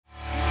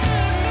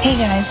Hey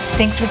guys,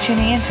 thanks for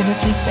tuning in to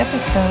this week's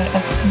episode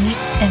of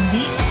Meats and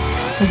Beats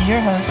with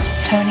your host,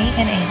 Tony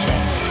and AJ.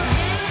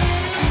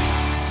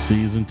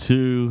 Season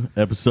 2,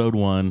 Episode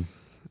 1.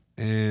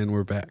 And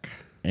we're back.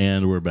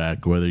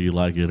 Whether you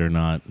like it or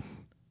not.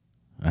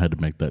 I had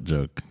to make that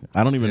joke.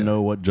 I don't even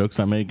know what jokes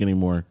I make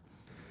anymore.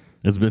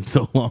 It's been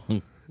so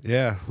long.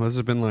 Yeah. What has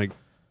it been, like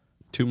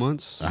 2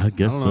 months? I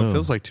guess I don't know. so. It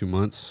feels like 2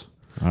 months.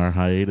 Our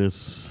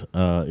hiatus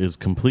is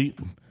complete,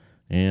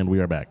 and we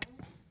are back.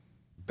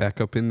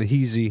 Back up in the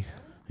heezy.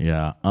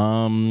 Yeah.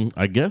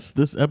 I guess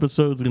this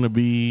episode's going to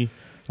be,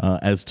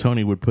 as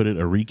Tony would put it,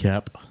 a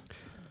recap.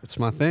 It's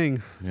my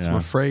thing. It's Yeah.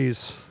 my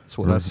phrase. It's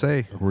what I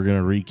say. We're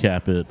going to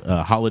recap it.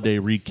 Holiday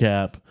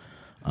recap.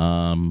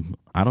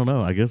 I don't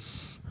know. I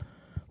guess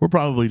we're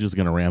probably just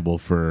going to ramble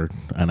for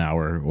an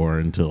hour or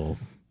until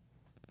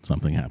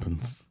something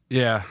happens.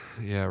 Yeah.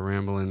 Yeah.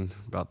 Rambling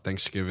about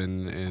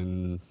Thanksgiving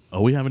and...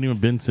 Oh, we haven't even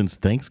been since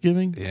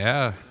Thanksgiving?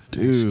 Yeah.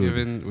 Dude.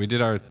 Thanksgiving. We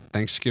did our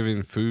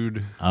Thanksgiving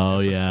food Oh,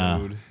 yeah.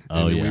 episode,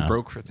 Oh, and then yeah. we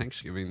broke for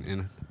Thanksgiving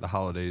and the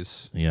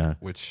holidays. Yeah.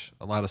 Which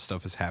a lot of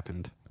stuff has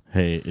happened.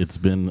 Hey, it's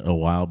been a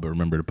while, but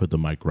remember to put the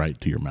mic right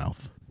to your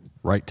mouth.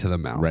 Right to the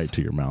mouth. Right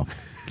to your mouth.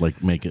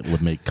 Like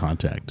make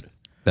contact.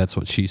 That's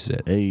what she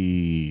said.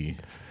 Hey.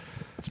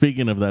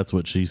 Speaking of that's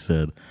what she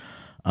said.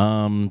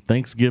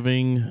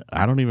 Thanksgiving,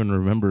 I don't even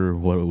remember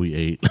what we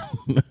ate.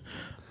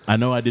 I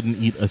know I didn't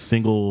eat a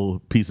single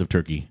piece of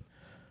turkey.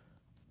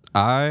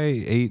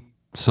 I ate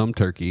some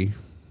turkey.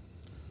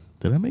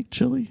 Did I make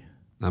chili?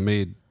 I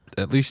made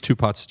at least 2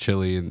 pots of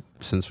chili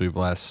since we've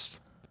last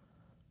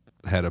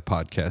had a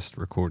podcast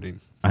recording.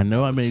 I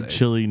know I made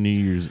chili New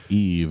Year's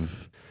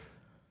Eve.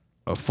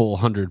 A full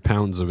 100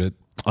 pounds of it.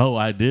 Oh,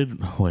 I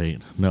did.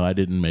 Wait, no, I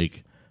didn't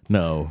make.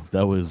 No,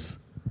 that was.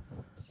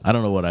 I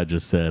don't know what I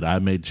just said. I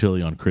made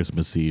chili on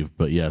Christmas Eve,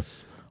 but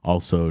yes,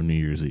 also New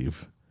Year's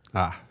Eve.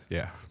 Ah,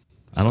 yeah.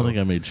 I don't think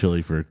I made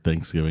chili for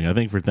Thanksgiving. I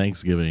think for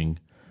Thanksgiving,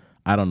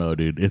 I don't know,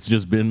 dude. It's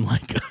just been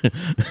like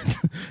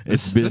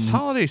This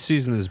holiday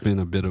season has been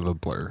a bit of a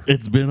blur.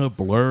 It's been a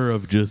blur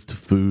of just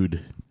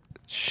food.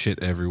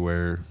 Shit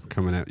everywhere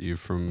coming at you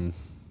from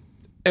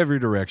every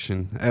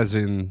direction, as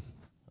in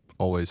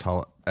always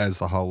I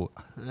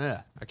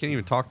can't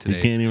even talk today.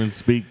 He can't even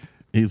speak.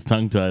 He's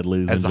tongue-tied,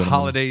 ladies and As the gentlemen.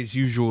 holidays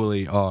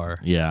usually are.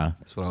 Yeah.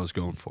 That's what I was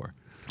going for.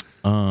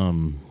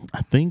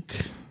 I think,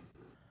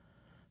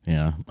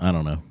 yeah, I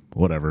don't know.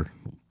 Whatever.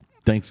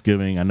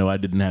 Thanksgiving, I know I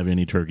didn't have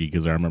any turkey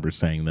because I remember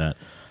saying that.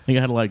 I think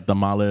I had like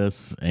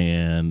tamales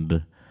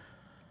and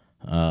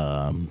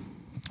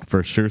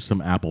for sure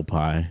some apple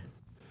pie.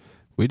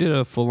 We did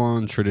a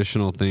full-on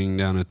traditional thing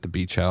down at the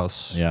beach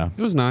house. Yeah.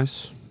 It was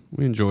nice.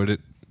 We enjoyed it.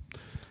 What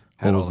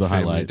Had was all the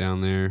family highlight? down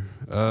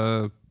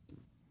there.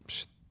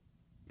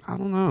 I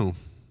don't know.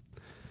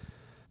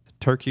 The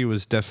turkey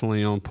was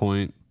definitely on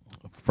point.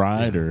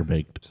 Fried or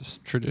baked?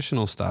 Just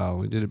traditional style.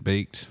 We did it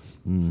baked.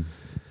 Mm.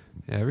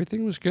 Yeah,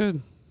 everything was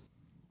good.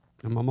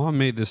 And my mom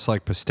made this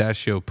like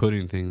pistachio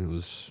pudding thing that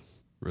was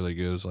really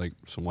good. It was like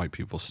some white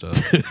people stuff.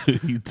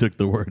 You took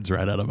the words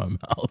right out of my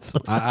mouth.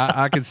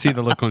 I could see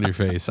the look on your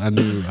face. I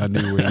knew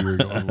where you were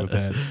going with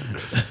that.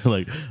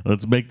 Like,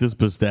 let's make this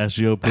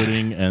pistachio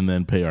pudding and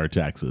then pay our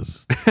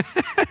taxes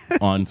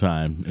on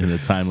time in a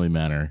timely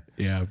manner.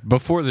 Yeah,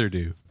 before they're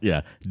due.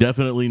 Yeah,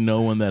 definitely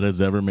no one that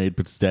has ever made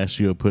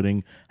pistachio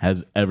pudding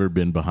has ever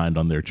been behind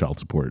on their child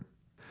support.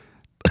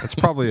 That's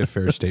probably a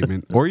fair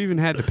statement. Or even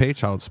had to pay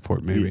child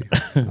support, maybe.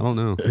 I don't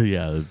know.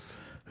 Yeah,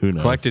 who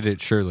knows? Collected it,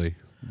 surely.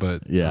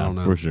 But Yeah, I don't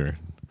know. for sure.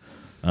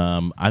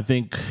 I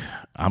think,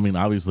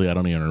 obviously I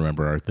don't even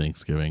remember our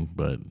Thanksgiving,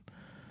 but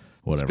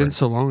whatever. It's been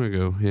so long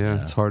ago.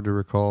 Yeah, it's hard to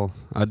recall.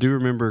 I do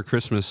remember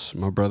Christmas.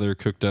 My brother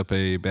cooked up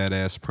a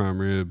badass prime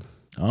rib.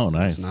 Oh, It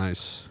nice. was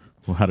nice.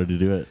 Well, how did he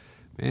do it?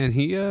 And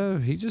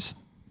he just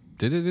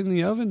did it in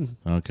the oven,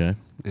 Okay.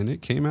 and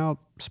it came out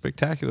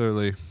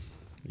spectacularly.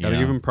 Gotta Yeah.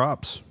 give him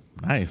props.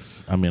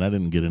 Nice. I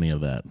didn't get any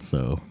of that,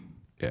 so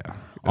Yeah.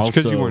 It's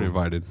because you Also- weren't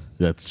invited.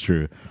 that's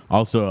true.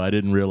 Also, I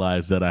didn't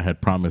realize that I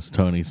had promised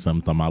Tony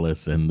some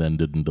tamales and then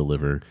didn't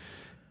deliver.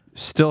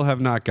 Still have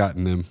not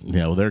gotten them.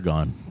 Yeah, well, they're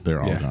gone. They're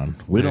all Yeah. gone.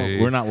 They-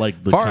 We're not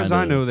like the far kind as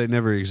I know, they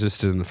never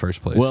existed in the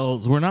first place. Well,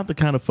 we're not the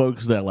kind of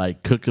folks that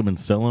like cook them and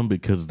sell them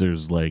because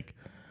there's like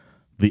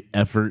the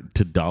effort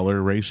to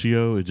dollar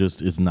ratio. It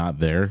just is not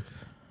there.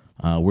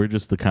 We're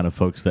just the kind of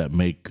folks that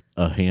make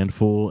a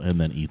handful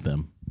and then eat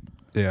them.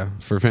 yeah,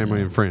 for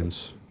family and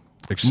friends.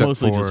 Except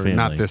Mostly for just family.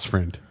 not this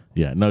friend.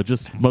 Yeah, no,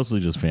 just mostly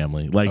just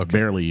family, like Okay.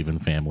 barely even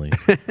family,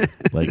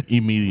 like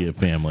immediate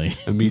family.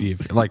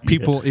 Immediate, like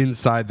people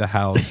inside the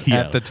house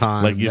Yeah, at the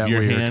time. like if that your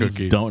we were hands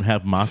cooking. don't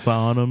have masa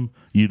on them,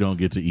 you don't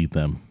get to eat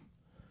them.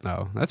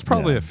 Oh, that's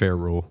probably Yeah. a fair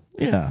rule.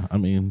 Yeah,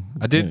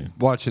 I did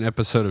watch an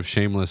episode of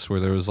Shameless where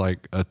there was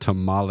like a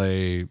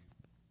tamale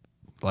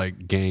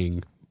like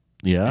gang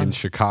Yeah. in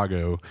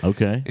Chicago,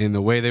 Okay. and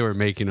the way they were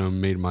making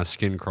them made my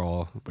skin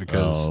crawl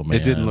because Oh, it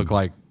didn't man. look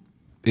like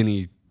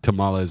any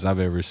tamales I've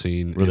ever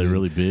seen. Were they And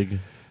really big?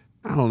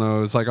 I don't know.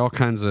 It was like all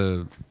kinds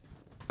of.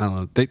 I don't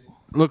know. They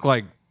looked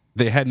like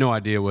they had no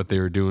idea what they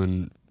were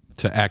doing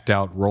to act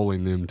out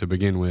rolling them to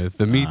begin with.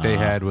 The meat they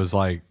had was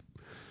like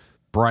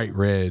bright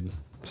red,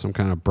 some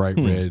kind of bright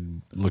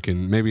red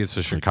looking. Maybe it's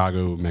a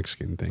Chicago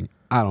Mexican thing.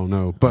 I don't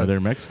know. Are But there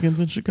Mexicans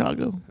in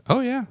Chicago? oh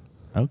yeah.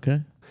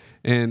 Okay.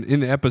 And in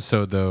the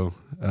episode, though,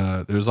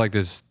 there's like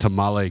this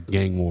tamale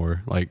gang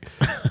war. Like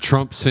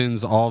Trump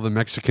sends all the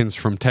Mexicans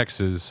from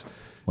Texas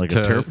Like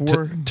a turf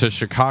war? to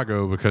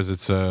Chicago because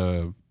it's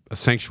a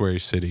sanctuary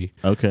city.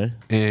 Okay.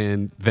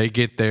 And they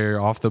get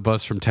there off the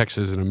bus from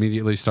Texas and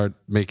immediately start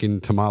making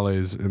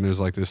tamales. And there's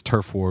like this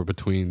turf war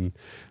between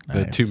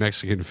the Nice. two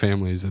Mexican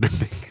families that are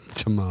making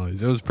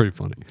tamales. It was pretty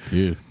funny.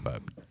 Dude,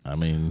 But I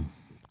mean,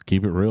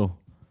 keep it real.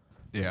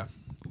 yeah.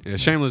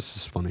 Shameless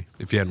is funny.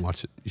 If you hadn't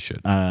watched it, you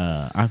should.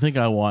 I think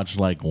I watched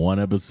like one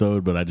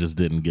episode, but I just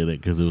didn't get it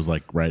because it was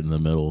like right in the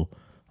middle.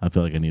 I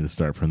feel like I need to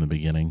start from the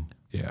beginning.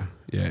 Yeah.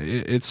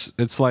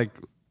 It's like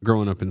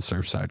growing up in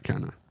Surfside,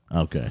 kind of.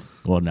 Okay.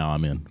 Well, now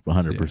I'm in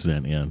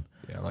 100% in.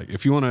 Yeah, like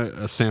if you want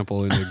a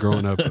sample into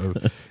growing up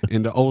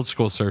into old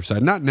school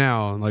Surfside, not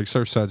now. Like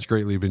Surfside's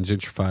greatly been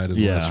gentrified in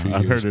the last Yeah, few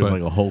I've years. heard there's but,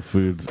 like a Whole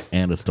Foods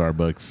and a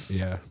Starbucks.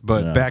 yeah,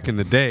 but Yeah. back in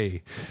the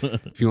day,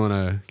 if you want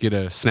to get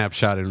a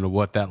snapshot into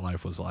what that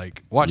life was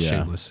like, watch Yeah.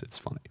 Shameless. It's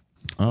funny.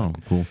 Oh,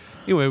 cool.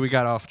 Anyway, we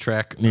got off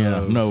track. Yeah,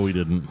 of no, we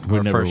didn't. We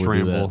our never first would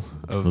do that. ramble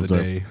of Those the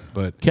are day,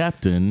 but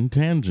Captain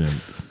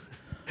Tangent.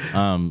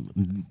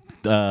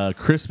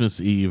 Christmas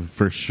Eve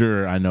for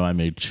sure. I know I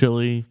made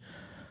chili,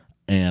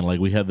 and like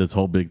we had this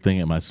whole big thing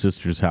at my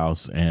sister's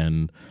house,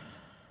 and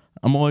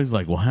I'm always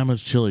like, well, how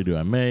much chili do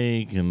I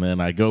make? And then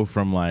I go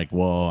from like,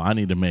 well, I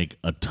need to make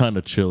a ton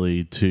of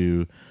chili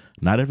to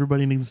not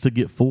everybody needs to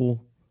get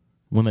full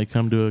when they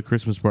come to a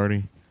Christmas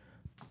party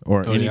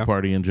or any yeah?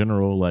 party in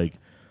general. Like,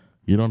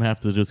 you don't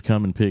have to just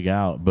come and pig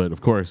out. But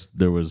of course,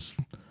 there was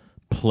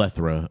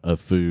plethora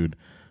of food.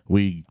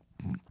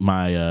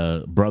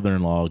 My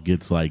brother-in-law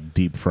gets like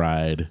deep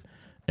fried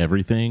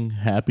everything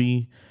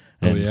happy.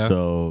 And yeah?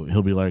 so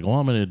he'll be like, well,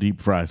 I'm going to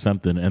deep fry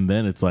something. And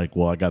then it's like,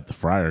 well, I got the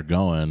fryer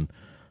going.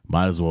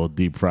 Might as well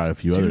deep fry a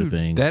few other Dude,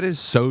 things. that is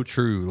so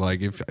true.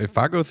 Like if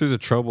I go through the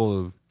trouble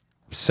of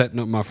setting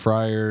up my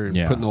fryer and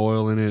Yeah. putting the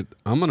oil in it,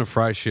 I'm gonna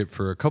fry shit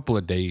for a couple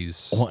of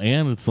days. Well,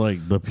 and it's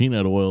like the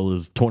peanut oil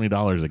is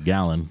 $20 a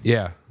gallon.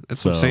 Yeah,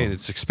 that's what I'm So- saying.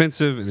 It's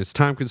expensive and it's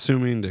time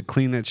consuming to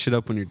clean that shit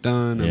up when you're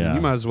done. And Yeah.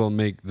 you might as well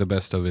make the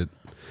best of it.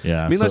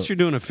 Yeah. I mean, unless you're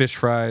doing a fish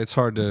fry, it's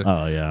hard to.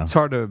 Oh, yeah. It's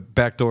hard to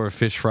backdoor a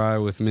fish fry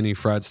with mini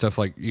fried stuff.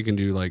 Like you can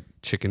do like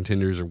chicken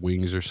tenders or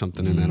wings or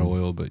something in Mm-hmm. that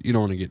oil, but you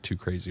don't want to get too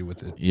crazy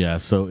with it. Yeah,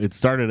 so it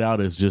started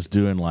out as just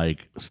doing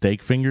like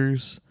steak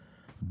fingers,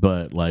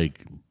 but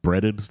like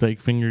breaded steak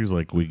fingers.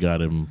 Like we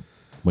got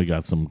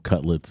some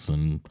cutlets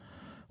and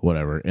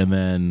whatever, and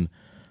then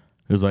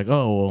it was like,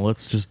 oh well,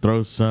 let's just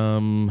throw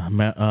some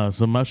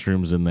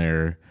mushrooms in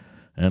there,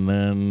 and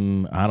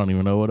then I don't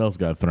even know what else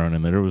got thrown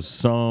in there. There was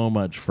so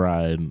much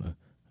fried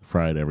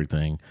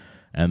everything,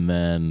 and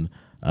then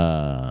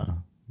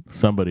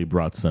somebody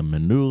brought some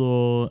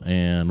menudo,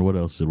 and what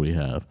else did we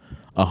have?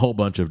 A whole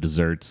bunch of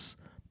desserts,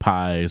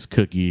 pies,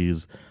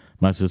 cookies.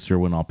 My sister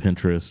went on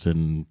Pinterest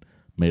and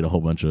made a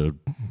whole bunch of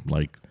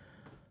like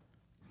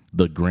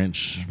the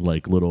Grinch,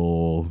 like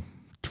little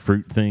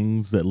fruit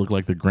things that look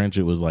like the Grinch.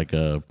 It was like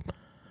a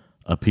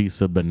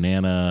piece of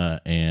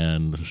banana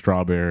and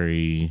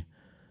strawberry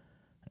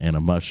and a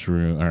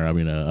mushroom, or I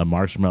mean a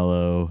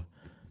marshmallow.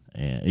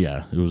 And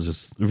yeah, it was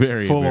just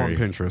very Full on very-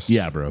 Pinterest.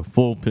 Yeah, bro,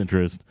 full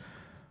Pinterest.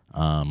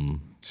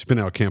 It's been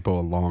El Campo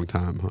a long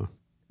time, huh?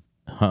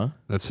 Huh?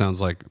 That sounds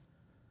like,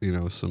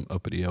 some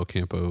uppity El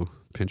Campo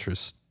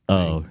Pinterest.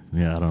 Oh,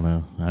 yeah, I don't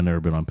know. I've never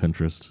been on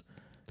Pinterest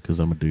because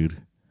I'm a dude.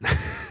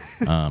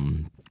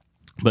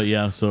 But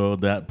yeah, so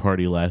that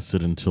party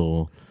lasted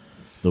until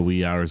the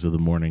wee hours of the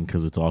morning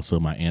because it's also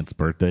my aunt's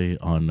birthday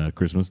on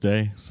Christmas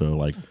Day. So,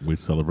 like, we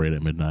celebrate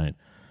at midnight.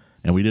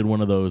 And we did one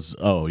of those.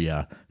 Oh,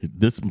 yeah.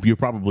 You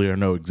probably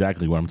know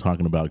exactly what I'm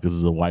talking about because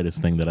it's the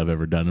whitest thing that I've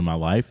ever done in my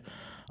life.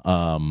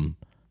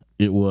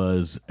 It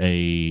was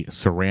a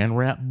saran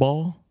wrap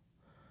ball.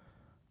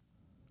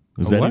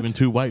 Is A that what? even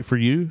too white for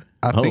you?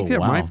 I think that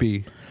wow. might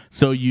be.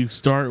 So you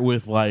start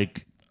with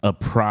like a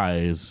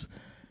prize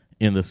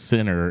in the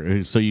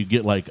center. So you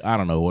get like, I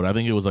don't know what, I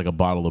think it was like a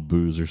bottle of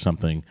booze or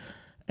something.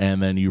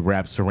 And then you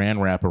wrap saran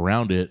wrap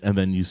around it. And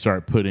then you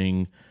start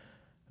putting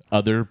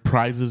other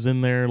prizes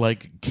in there,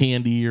 like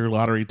candy or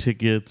lottery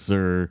tickets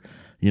or,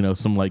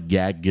 some like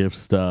gag gift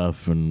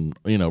stuff and,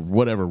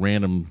 whatever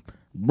random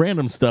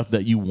stuff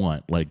that you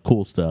want, like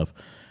cool stuff.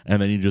 And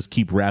then you just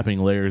keep wrapping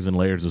layers and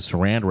layers of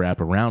saran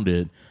wrap around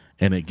it.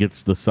 And it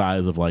gets the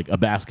size of like a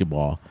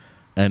basketball.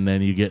 And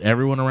then you get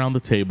everyone around the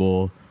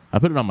table. I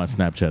put it on my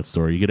Snapchat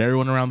story. You get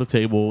everyone around the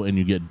table and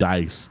you get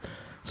dice.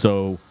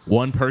 So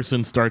one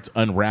person starts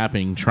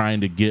unwrapping,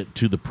 trying to get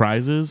to the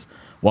prizes,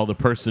 while the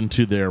person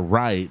to their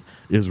right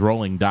is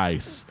rolling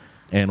dice.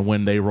 And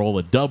when they roll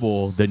a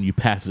double, then you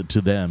pass it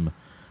to them.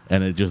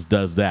 And it just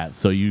does that.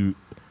 So you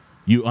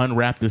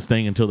unwrap this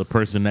thing until the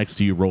person next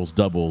to you rolls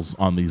doubles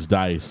on these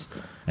dice.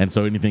 And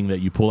so anything that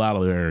you pull out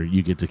of there,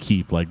 you get to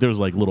keep. Like there's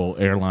like little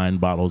airline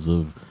bottles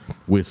of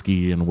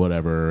whiskey and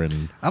whatever.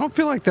 And I don't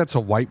feel like that's a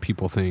white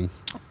people thing.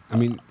 I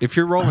mean, if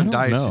you're rolling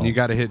dice know. and you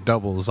got to hit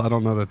doubles, I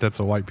don't know that that's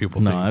a white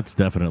people no, thing. that's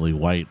definitely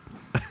white.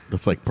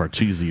 That's like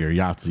Parcheesi or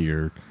Yahtzee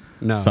or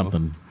No.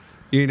 something.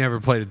 You ain't never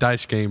played a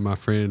dice game, my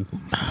friend.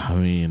 I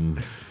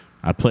mean,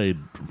 I played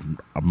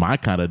my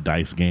kind of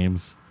dice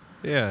games.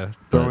 Yeah,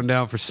 throwing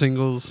down for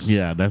singles.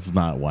 Yeah, that's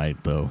not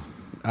white though.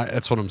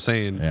 That's what I'm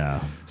saying.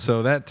 Yeah.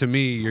 So that, to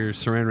me, your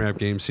Saran Wrap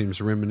game seems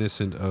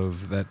reminiscent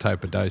of that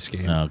type of dice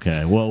game.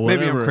 Okay. Well,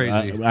 Maybe I'm whatever.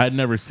 crazy. I'd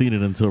never seen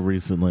it until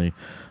recently,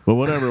 but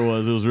whatever it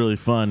was really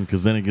fun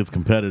because then it gets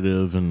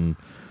competitive and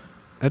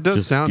It does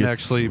just sound gets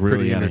actually really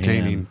pretty out of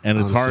entertaining. hand. And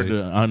it's hard honestly.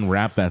 to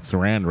unwrap that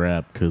Saran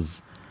Wrap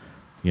because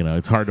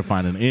it's hard to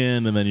find an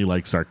end, and then you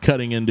like start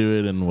cutting into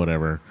it and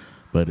whatever.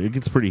 But it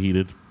gets pretty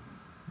heated.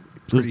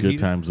 It was Pretty good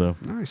heated? times though.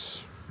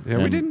 Nice. Yeah,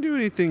 we And- didn't do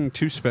anything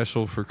too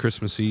special for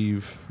Christmas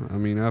Eve. I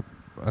mean, I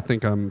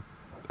think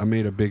I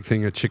made a big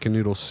thing of chicken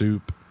noodle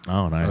soup.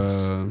 Oh,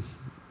 nice.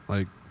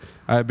 Like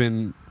I've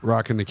been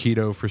rocking the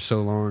keto for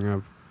so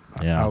long.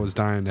 Yeah. I was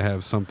dying to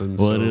have something.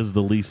 Well, so. it is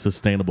the least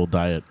sustainable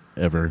diet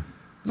ever.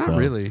 Not So,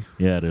 really.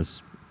 Yeah, it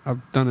is.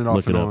 I've done it off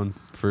Look and it up. on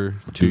for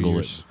 2 Google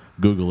years.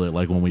 it. Google it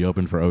like when we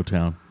opened for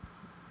O-Town.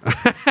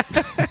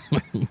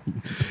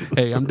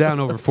 Hey, I'm down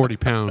over 40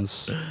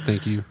 pounds.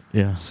 Thank you.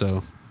 Yeah.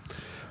 So,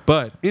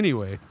 but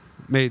anyway,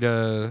 made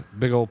a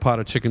big old pot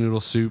of chicken noodle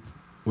soup,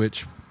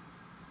 which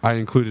I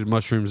included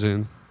mushrooms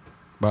in.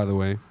 By the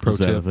way, pro Is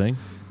that a tip. thing?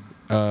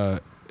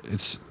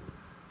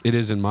 It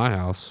is in my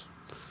house.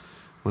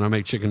 When I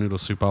make chicken noodle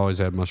soup, I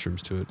always add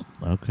mushrooms to it.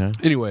 Okay.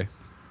 Anyway,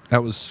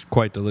 that was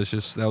quite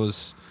delicious. That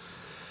was,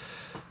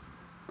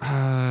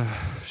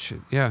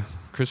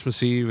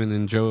 Christmas Eve, and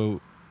then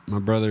Joe, my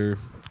brother,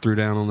 threw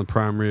down on the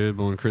prime rib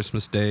on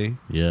Christmas Day.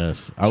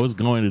 Yes. I was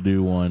going to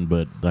do one,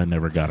 but I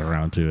never got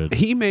around to it.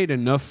 He made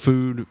enough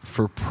food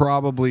for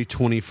probably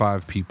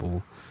 25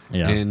 people,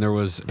 Yeah. and there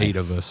was 8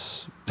 Nice. of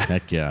us.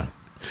 Heck yeah.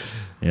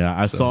 Yeah,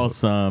 I saw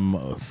some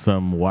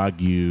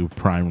Wagyu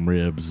prime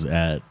ribs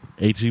at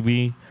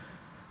HEB.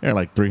 They're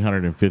like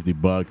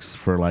 $350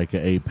 for like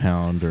an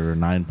 8-pound or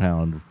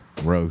 9-pound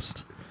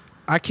roast.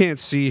 I can't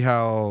see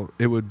how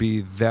it would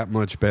be that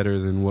much better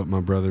than what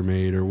my brother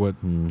made or what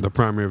the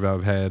prime rib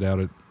I've had out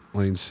at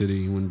Lane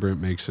City when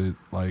Brent makes it.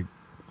 Like,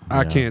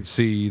 I Yeah. can't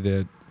see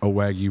that a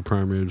Wagyu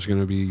prime rib is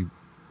going to be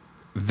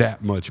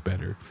that much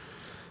better.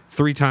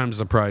 3 times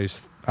the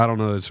price. I don't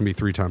know that it's going to be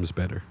 3 times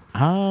better.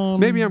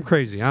 Maybe I'm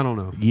crazy. I don't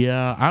know.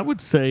 Yeah, I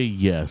would say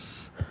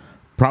yes.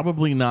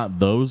 Probably not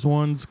those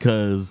ones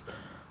because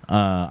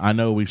I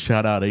know we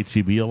shout out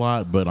HEB a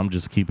lot, but I'm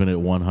just keeping it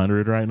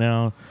 100 right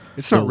now.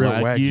 It's not The real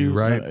Wagyu,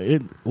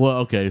 right?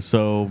 Okay,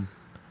 so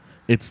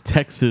it's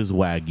Texas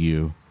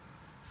Wagyu,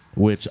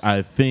 which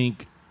I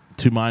think,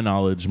 to my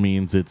knowledge,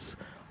 means it's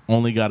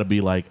only got to be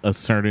like a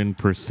certain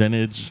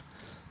percentage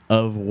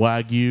of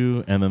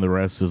Wagyu, and then the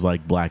rest is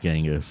like Black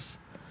Angus.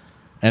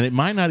 And it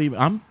might not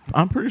even.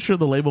 I'm pretty sure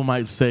the label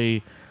might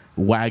say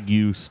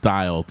Wagyu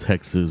style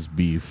Texas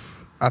beef.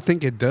 I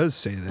think it does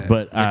say that.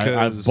 But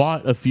I've because,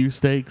 bought a few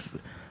steaks,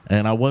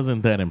 and I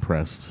wasn't that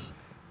impressed.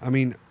 I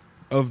mean,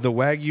 of the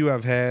Wagyu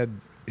I've had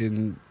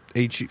in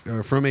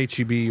from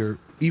HEB or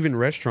even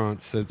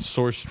restaurants that's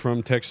sourced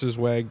from Texas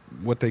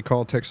what they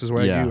call Texas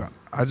Wagyu, Yeah.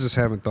 I just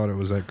haven't thought it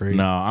was that great.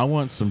 No, I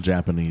want some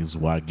Japanese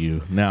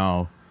Wagyu.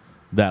 Now,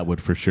 that would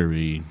for sure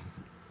be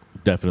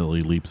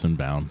definitely leaps and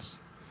bounds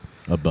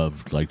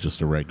above like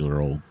just a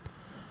regular old,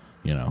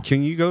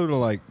 Can you go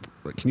to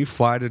can you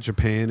fly to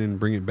Japan and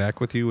bring it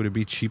back with you? Would it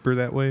be cheaper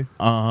that way?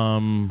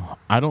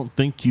 I don't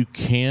think you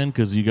can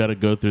because you got to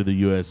go through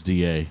the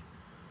USDA.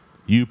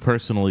 You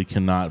personally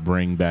cannot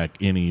bring back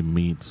any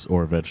meats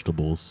or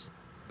vegetables.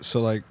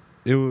 So I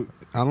don't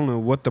know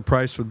what the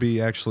price would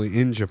be actually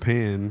in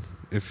Japan.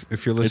 If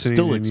you're listening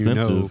still and you know,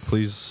 expensive.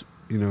 please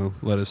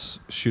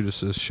shoot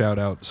us a shout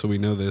out so we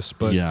know this.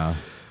 But yeah,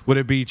 would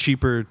it be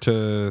cheaper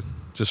to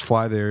just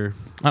fly there?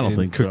 I don't and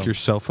think cook so.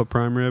 yourself a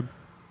prime rib.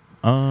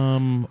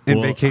 I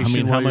vacation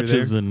mean, how while much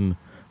you're is there?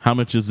 how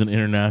much is an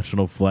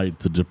international flight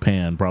to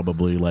Japan?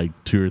 Probably like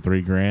 $2,000 or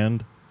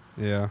 $3,000.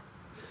 Yeah.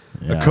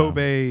 Yeah. A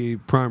Kobe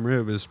prime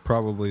rib is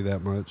probably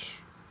that much.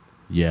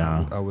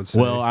 Yeah, I would say.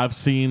 Well, I've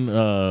seen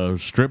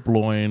strip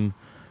loin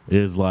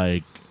is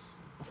like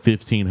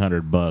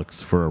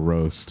 $1,500 for a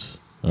roast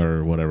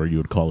or whatever you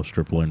would call a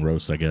strip loin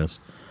roast, I guess.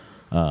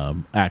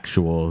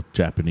 Actual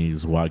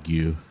Japanese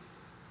Wagyu.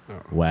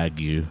 Oh.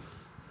 Wagyu.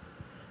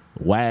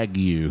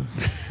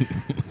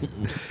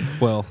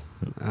 Well,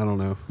 I don't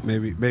know.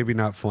 Maybe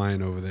not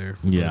flying over there.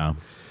 Yeah.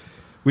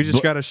 We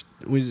just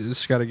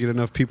gotta get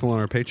enough people on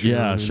our Patreon.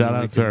 Yeah, and shout then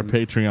we out to our can-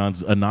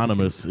 Patreons.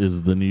 Anonymous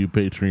is the new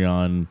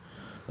Patreon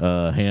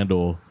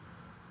handle.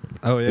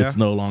 Oh yeah, It's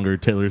no longer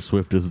Taylor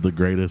Swift is the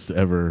greatest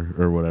ever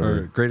or whatever.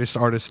 or greatest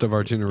artist of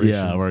our generation.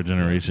 Yeah, of our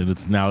generation.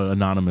 It's now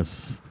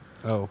Anonymous.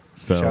 Oh,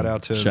 So shout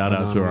out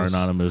to our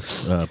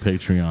Anonymous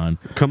Patreon.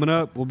 Coming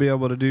up, we'll be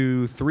able to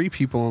do 3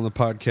 people on the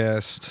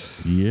podcast.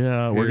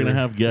 Yeah, we're Here, gonna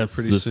have guests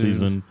pretty this soon.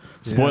 season.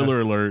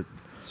 Spoiler alert.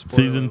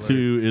 Season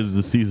 2 is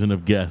the season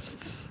of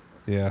guests.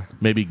 Yeah.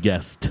 Maybe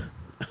guest.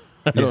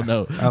 I don't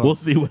know. don't- We'll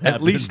see what happens.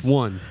 At least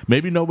one.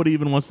 Maybe nobody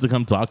even wants to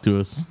come talk to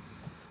us.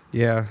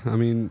 Yeah, I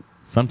mean,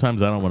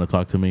 Sometimes I don't want to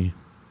talk to me.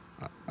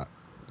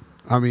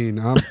 I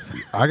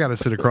got to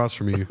sit across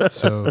from you,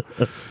 so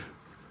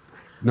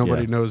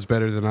nobody Yeah. knows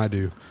better than I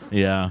do.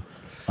 Yeah.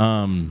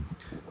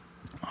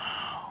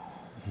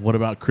 What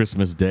about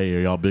Christmas Day? Are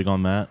y'all big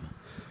on that?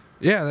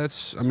 Yeah,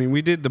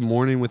 we did the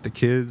morning with the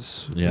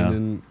kids, Yeah. and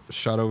then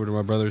shot over to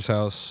my brother's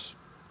house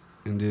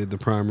and did the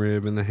prime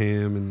rib and the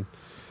ham, and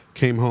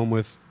came home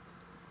with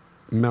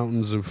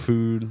mountains of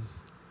food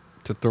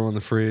to throw in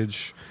the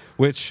fridge,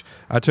 which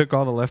I took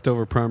all the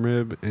leftover prime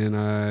rib and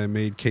I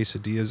made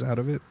quesadillas out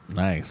of it.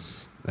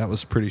 Nice. That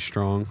was pretty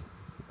strong.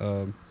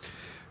 And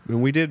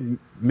we did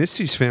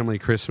Misty's family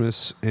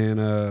Christmas, and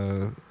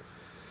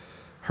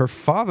her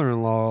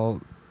father-in-law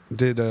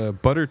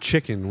did butter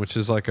chicken, which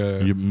is like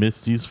Your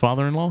Misty's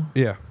father-in-law?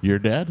 yeah. Your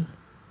dad?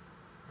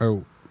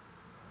 Oh,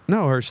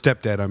 no, her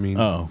stepdad. I mean,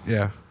 Oh.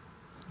 yeah,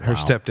 her Wow.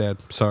 stepdad.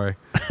 Sorry,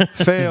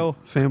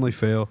 family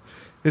fail.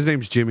 His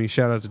name's Jimmy.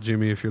 Shout out to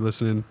Jimmy if you're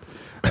listening.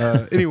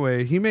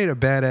 Anyway, he made a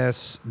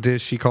badass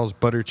dish he calls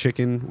butter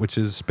chicken, which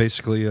is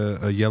basically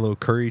a yellow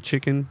curry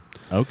chicken,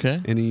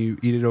 Okay. and you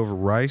eat it over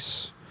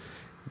rice.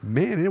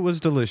 Man, it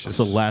was delicious.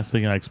 That's the last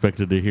thing I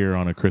expected to hear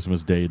on a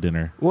Christmas Day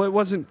dinner. Well, it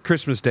wasn't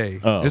Christmas Day.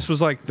 Oh. This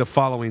was like the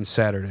following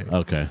Saturday.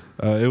 Okay.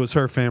 It was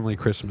her family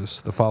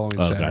Christmas the following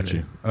Oh,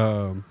 Saturday. got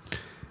you.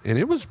 And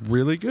it was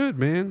really good,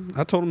 man.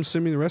 I told him to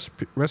send me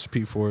the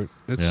recipe for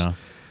it. Yeah.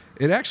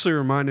 It actually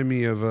reminded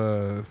me of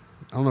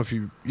I don't know if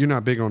you're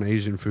not big on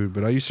Asian food,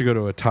 but I used to go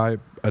to a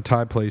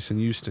Thai place in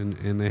Houston,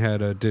 and they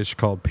had a dish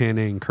called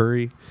Penang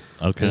curry.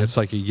 Okay. And it's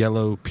like a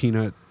yellow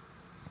peanut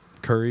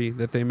curry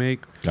that they make.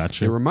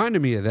 Gotcha. It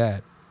reminded me of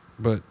that,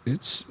 but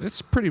it's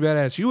pretty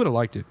badass. You would have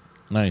liked it.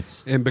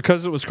 Nice. And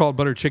because it was called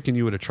butter chicken,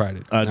 you would have tried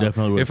it. I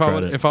definitely would have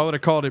tried it. If I would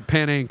have called it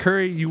Penang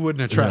curry, you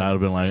wouldn't have tried I'd it. have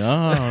been like,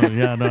 oh,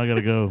 yeah, no, I got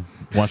to go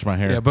wash my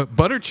hair. Yeah, but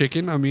butter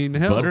chicken, I mean,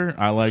 hell. butter?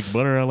 I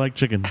like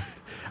chicken.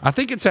 I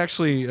think it's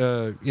actually,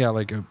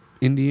 like a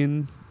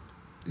Indian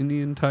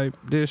type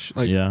dish.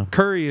 Like Yeah.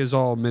 curry is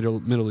all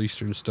Middle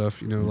Eastern stuff,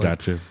 like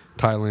Gotcha.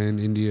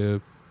 Thailand, India,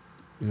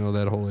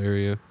 that whole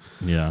area.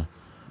 Yeah.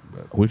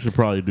 We should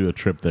probably do a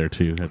trip there,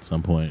 too, at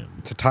some point.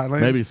 To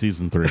Thailand? Maybe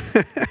season 3.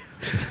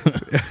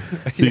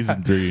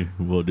 Season 3,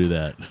 we'll do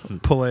that.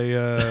 Pull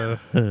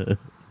a,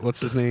 what's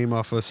his name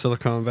off of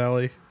Silicon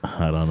Valley?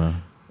 I don't know.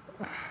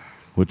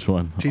 Which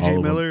one? TJ All of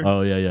them. Miller?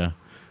 Oh, yeah.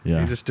 He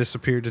just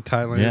disappeared to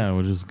Thailand. Yeah,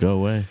 we'll just go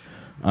away.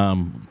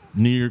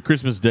 New Year,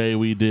 Christmas Day,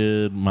 we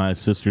did my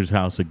sister's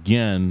house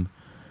again,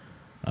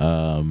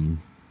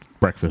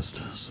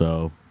 breakfast.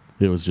 So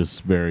it was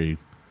just very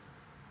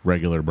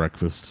regular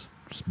breakfast.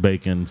 Just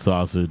bacon,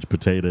 sausage,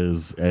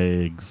 potatoes,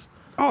 eggs.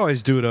 I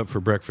always do it up for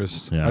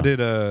breakfast. Yeah. I did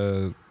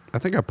I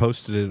think I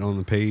posted it on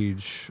the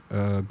page.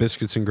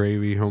 Biscuits and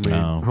gravy,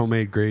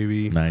 homemade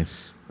gravy.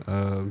 Nice.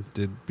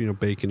 Did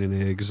bacon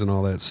and eggs and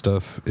all that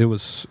stuff. It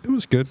was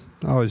good.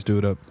 I always do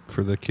it up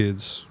for the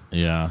kids.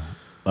 Yeah.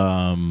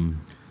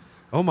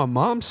 Oh, my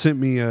mom sent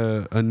me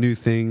a new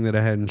thing that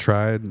I hadn't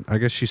tried. I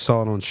guess she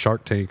saw it on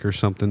Shark Tank or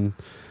something.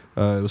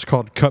 It was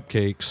called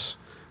cupcakes,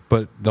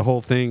 but the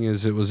whole thing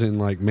is it was in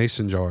like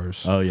mason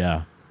jars. Oh,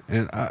 yeah.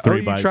 And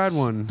Three bites. you tried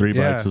one. 3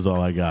 Yeah. bites is all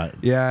I got.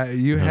 Yeah,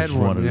 you I had just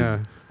one. wanted to Yeah.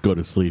 Go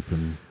to sleep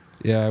and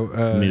Yeah,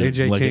 Needed,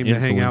 AJ like, came an to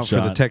hang insulin out for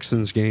the shot.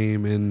 Texans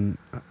game, and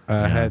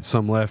I had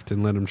some left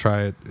and let him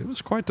try it. It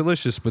was quite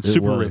delicious, but It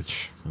super was.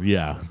 rich.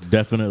 Yeah,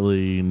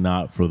 definitely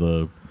not for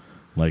the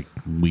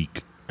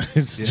weak.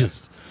 It's Yeah.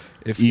 just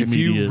If you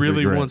immediate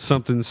really want regrets.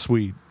 something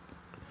sweet,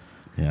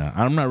 Yeah,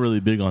 I'm not really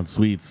big on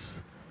sweets,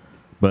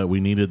 but we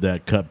needed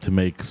that cup to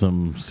make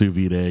some sous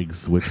vide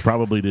eggs, which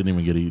probably didn't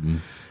even get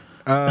eaten.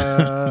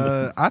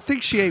 I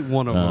think she ate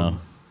one of Oh. them.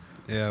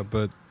 Yeah,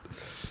 but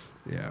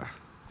yeah,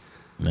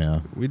 Yeah,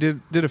 we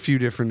did a few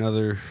different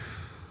other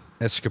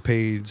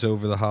escapades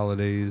over the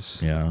holidays.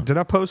 yeah. Did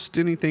I post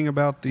anything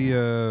about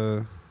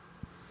the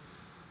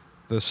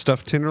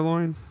stuffed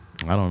tenderloin?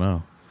 I don't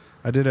know.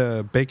 I did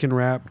a bacon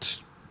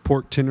wrapped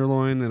pork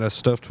tenderloin that I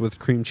stuffed with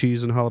cream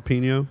cheese and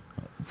jalapeno.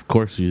 Of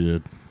course you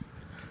did.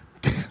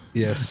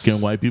 Yes.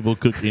 Can white people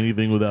cook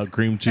anything without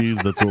cream cheese?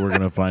 That's what we're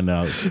gonna find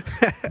out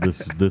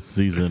this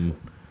season.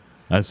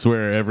 I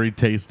swear, every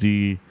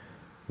tasty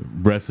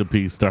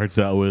recipe starts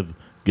out with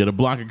get a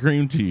block of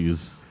cream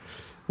cheese.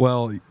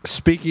 Well,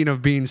 speaking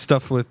of being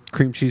stuffed with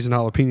cream cheese and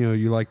jalapeno,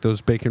 you like those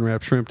bacon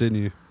wrapped shrimp, didn't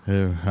you?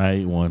 Yeah, I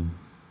ate one.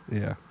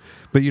 Yeah.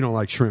 But you don't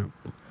like shrimp.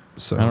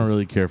 So I don't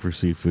really care for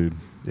seafood,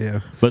 Yeah.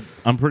 but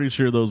I'm pretty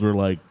sure those were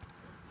like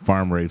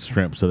farm raised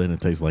shrimp, so they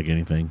didn't taste like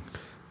anything.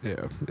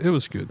 Yeah. It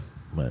was good.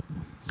 But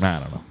I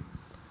don't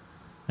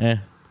know.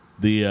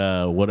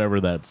 The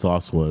whatever that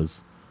sauce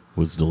was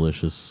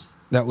delicious.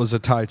 That was a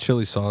Thai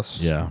chili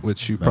sauce. Yeah.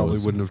 Which you That probably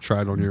was wouldn't have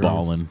tried on your own.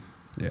 Ballin'.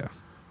 Yeah.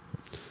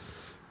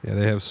 Yeah,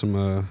 they have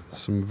some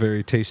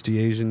very tasty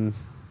Asian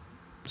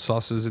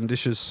sauces and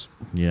dishes.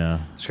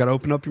 Yeah. Just got to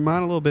open up your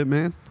mind a little bit,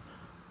 man.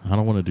 I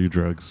don't want to do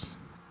drugs.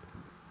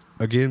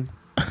 Again.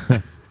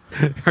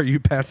 Are you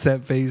past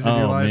that phase in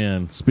your Oh life?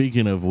 man!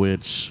 Speaking of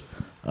which,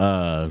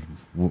 we're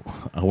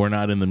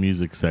not in the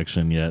music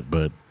section yet,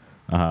 but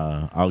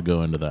I'll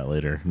go into that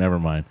later. Never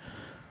mind.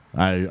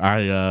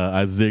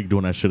 I zigged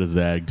when I should have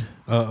zagged.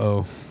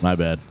 Uh-oh. My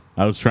bad.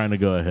 I was trying to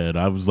go ahead.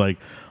 I was like,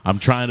 I'm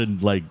trying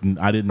to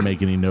I didn't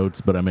make any notes,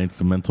 but I made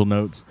some mental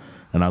notes,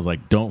 and I was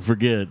like, don't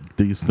forget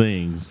these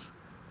things.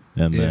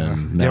 And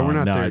then now, we're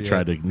not now there I yet.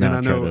 tried to. And Now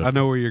I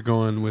know where you're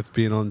going with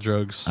being on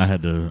drugs.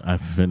 I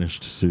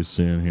finished too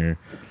soon here.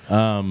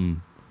 I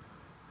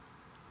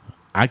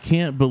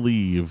can't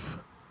believe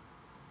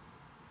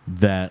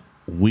that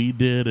we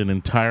did an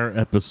entire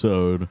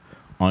episode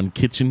on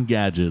kitchen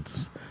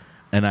gadgets,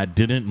 and I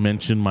didn't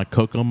mention my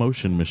Coco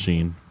Motion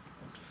machine.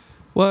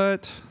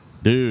 What?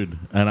 Dude,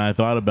 and I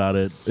thought about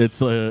it. It's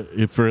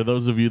for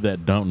those of you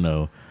that don't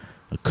know,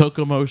 a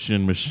Coco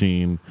Motion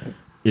machine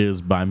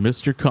is by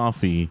Mr.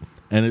 Coffee,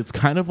 and it's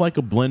kind of like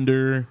a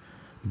blender,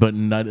 but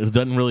it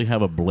doesn't really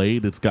have a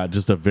blade. It's got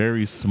just a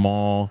very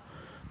small,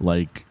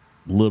 like,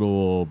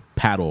 little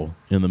paddle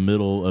in the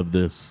middle of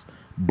this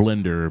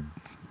blender,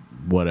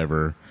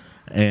 whatever,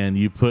 and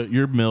you put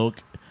your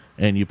milk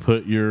and you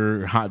put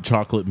your hot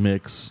chocolate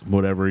mix,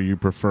 whatever you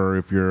prefer.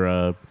 If you're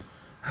a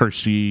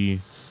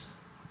Hershey,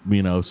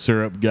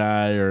 syrup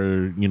guy,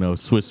 or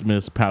Swiss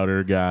Miss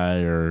powder guy,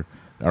 or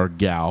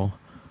gal,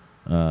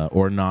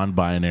 or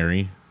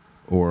non-binary,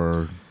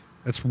 or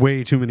That's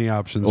way too many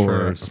options or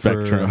for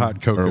Spectrum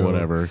hot cocoa or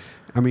whatever.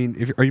 I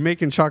mean, are you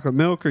making chocolate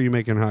milk or are you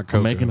making hot cocoa?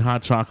 I'm making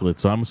hot chocolate,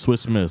 so I'm a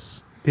Swiss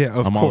Miss. Yeah,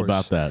 of I'm course. all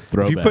about that. If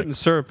Throwback. you're putting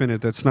syrup in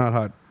it, that's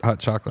not hot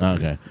chocolate.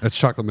 Okay. Man. That's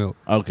chocolate milk.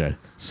 Okay,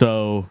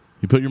 so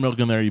you put your milk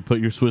in there, you put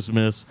your Swiss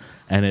Miss,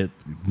 and it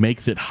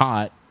makes it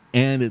hot,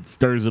 and it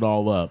stirs it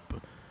all up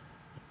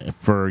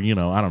for,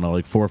 I don't know,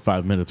 like 4 or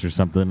 5 minutes or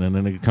something, and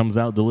then it comes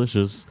out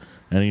delicious,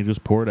 and you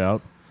just pour it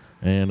out,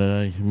 and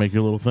you make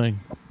your little thing.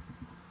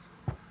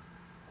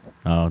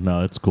 Oh,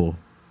 no, it's cool.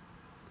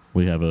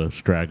 We have a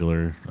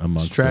straggler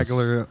amongst us.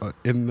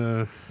 In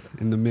the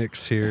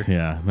mix here.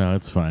 Yeah, no,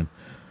 it's fine.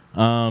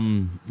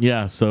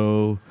 Yeah,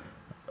 so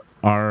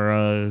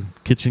our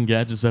Kitchen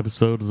Gadgets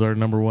episode is our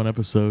number one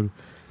episode,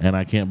 and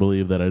I can't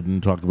believe that I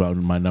didn't talk about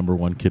my number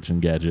one kitchen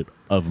gadget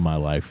of my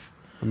life.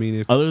 I mean,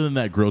 if Other than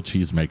that grilled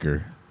cheese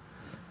maker.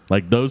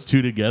 Like those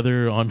two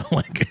together on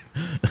like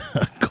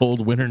a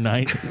cold winter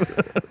night.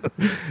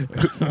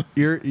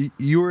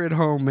 you were at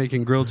home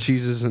making grilled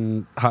cheeses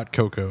and hot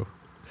cocoa,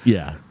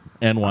 Yeah,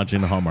 and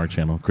watching the Hallmark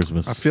Channel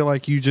Christmas. I feel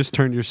like you just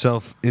turned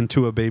yourself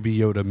into a Baby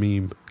Yoda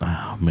meme.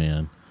 Oh,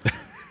 man.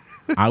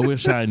 I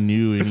wish I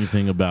knew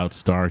anything about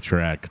Star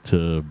Trek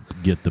to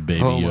get the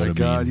Baby Oh Yoda my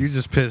God, memes. you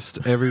just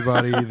pissed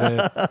everybody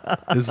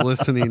that is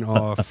listening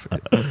off.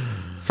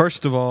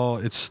 First of all,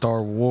 it's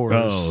Star Wars.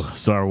 Oh,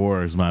 Star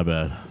Wars, my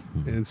bad.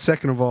 And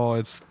second of all,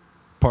 it's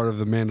part of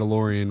The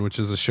Mandalorian, which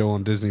is a show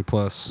on Disney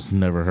Plus.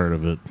 Never heard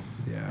of it.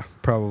 Yeah,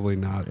 probably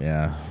not.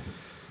 Yeah.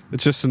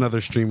 It's just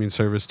another streaming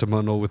service to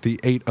bundle with the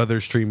 8 other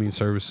streaming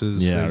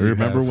services. Yeah, that you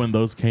remember have. when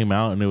those came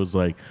out and it was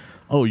like,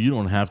 oh, you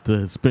don't have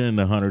to spend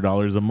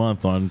 $100 a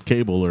month on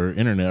cable or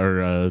internet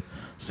or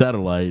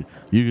satellite.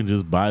 You can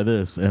just buy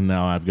this. And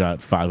now I've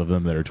got 5 of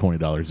them that are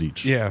 $20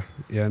 each. Yeah.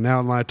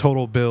 Now my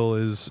total bill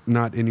is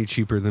not any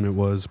cheaper than it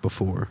was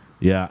before.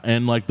 Yeah,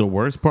 and like the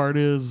worst part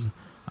is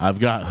I've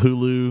got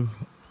Hulu,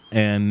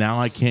 and now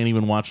I can't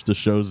even watch the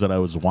shows that I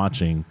was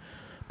watching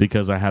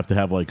because I have to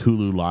have like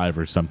Hulu Live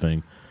or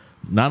something.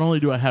 Not only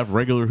do I have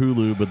regular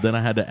Hulu, but then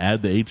I had to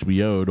add the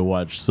HBO to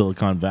watch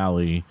Silicon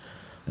Valley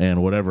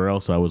and whatever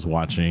else I was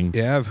watching.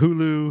 Yeah, I have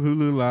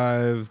Hulu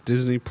Live,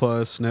 Disney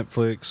Plus,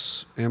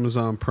 Netflix,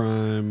 Amazon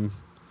Prime,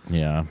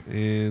 Yeah.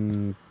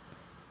 and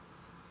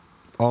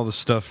all the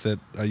stuff that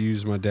I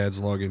use my dad's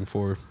login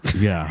for.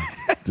 Yeah.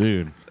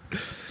 Dude,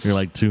 you're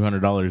like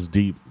 $200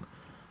 deep.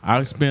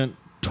 I spent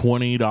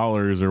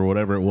 $20 or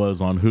whatever it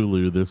was on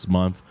Hulu this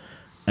month,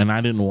 and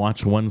I didn't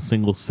watch one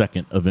single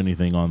second of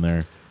anything on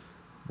there.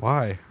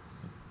 Why?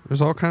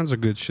 There's all kinds of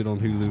good shit on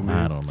Hulu,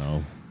 man. I don't know.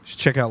 You should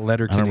check out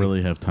Letterkenny. I don't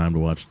really have time to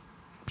watch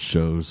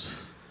shows.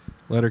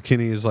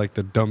 Letterkenny is like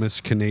the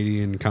dumbest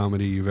Canadian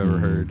comedy you've ever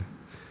Mm-hmm. heard.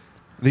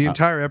 The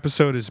entire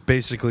episode is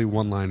basically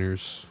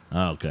one-liners.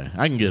 Oh, okay,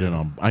 I can get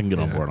on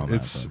board on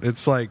that. then.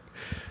 It's like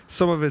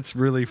some of it's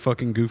really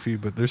fucking goofy,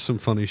 but there's some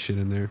funny shit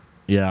in there.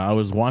 Yeah, I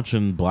was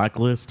watching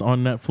Blacklist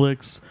on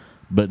Netflix,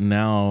 but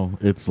now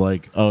it's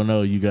like, oh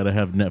no, you got to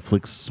have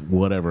Netflix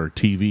whatever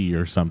TV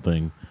or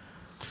something.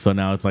 So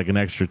now it's like an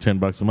extra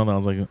 $10 a month. I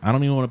was like, I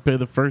don't even want to pay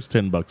the first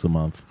 $10 a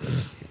month.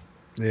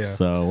 Yeah.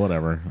 So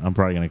whatever. I'm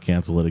probably gonna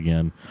cancel it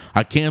again.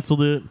 I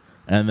canceled it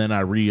and then I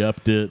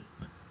re-upped it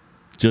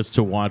just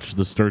to watch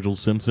the Sturgill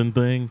Simpson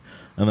thing.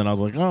 And then I was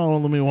like, oh,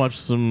 let me watch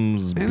some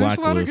Man, Blacklist. there's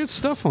a lot of good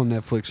stuff on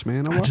Netflix,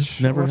 man. I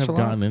just never have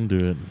gotten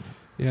into it.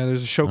 Yeah,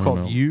 there's a show I don't called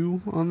know.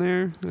 You on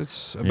there.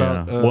 It's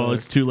about. Yeah. Well,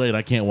 it's too late.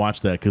 I can't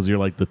watch that because you're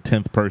like the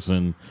 10th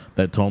person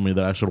that told me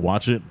that I should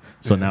watch it.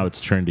 So now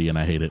it's trendy and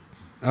I hate it.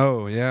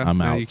 Oh yeah, I'm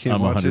now out. You can't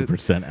I'm watch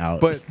 100%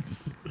 out. But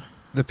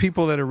the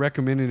people that are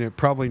recommending it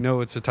probably know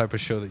it's the type of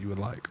show that you would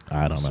like.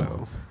 I don't know.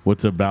 So,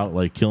 What's it about,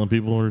 like killing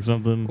people or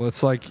something? well,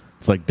 it's like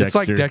It's like Dexter.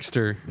 It's like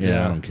Dexter.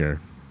 Yeah, I don't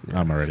care.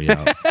 I'm already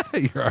out.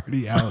 You're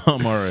already out.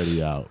 I'm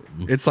already out.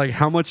 It's like,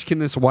 how much can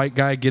this white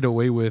guy get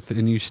away with,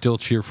 and you still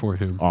cheer for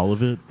him? All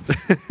of it.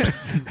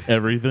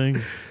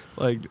 Everything.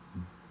 Like,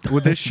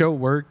 would this show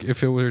work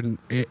if it were an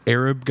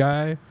Arab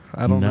guy?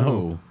 I don't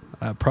know.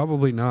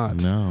 Probably not.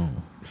 No.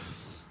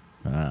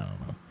 I don't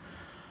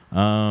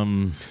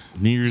know.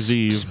 New Year's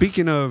Eve.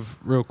 Speaking of,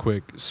 real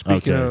quick,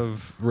 speaking Okay.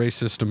 of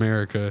racist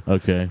America,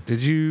 Okay,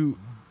 did you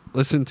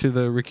listen to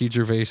the Ricky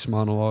Gervais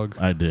monologue?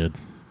 I did.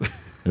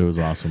 It was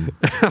awesome.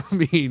 I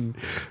mean,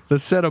 the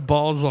set of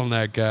balls on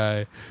that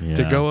guy to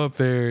Yeah. go up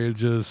there and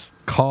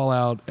just call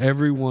out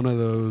every one of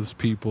those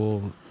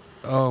people.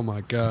 Oh my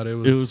God, it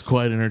was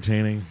quite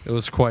entertaining. It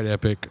was quite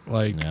epic.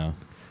 Like, Yeah.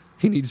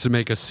 he needs to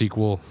make a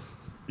sequel.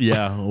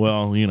 Yeah.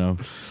 Well,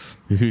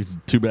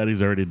 too bad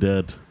he's already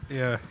dead.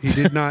 Yeah, he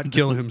did not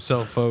kill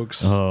himself,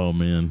 folks. Oh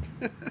man.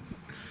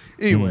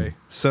 Anyway,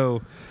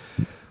 so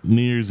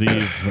New Year's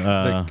Eve.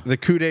 the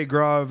coup de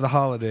grace of the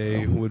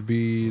holiday would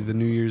be the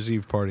New Year's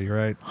Eve party,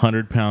 right?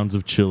 100 pounds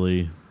of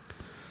chili.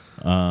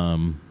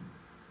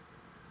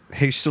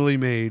 Hastily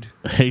made.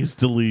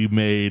 Hastily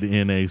made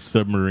in a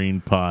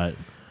submarine pot.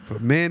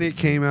 But man, it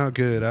came out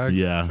good.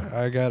 Yeah.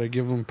 I got to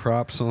give him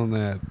props on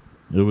that.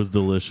 It was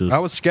delicious. I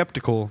was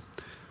skeptical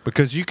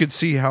because you could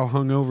see how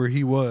hungover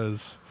he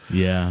was.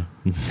 Yeah.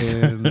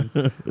 And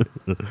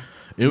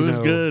It was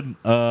good.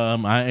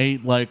 I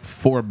ate like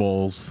 4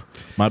 bowls.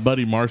 My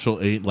buddy Marshall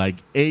ate like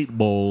 8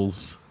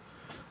 bowls.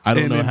 I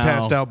don't know then how.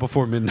 passed out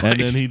before midnight. And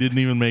then he didn't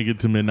even make it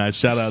to midnight.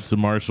 Shout out to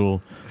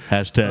Marshall.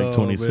 Hashtag Oh,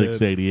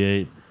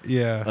 2688.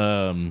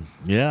 Yeah.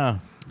 Yeah.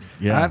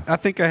 Yeah. I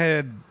think I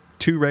had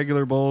 2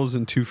 regular bowls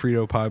and 2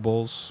 Frito pie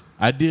bowls.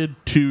 I did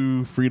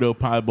 2 Frito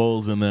pie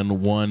bowls and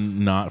then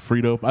 1 not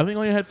Frito. I think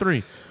I only had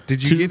 3.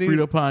 Did you 2 get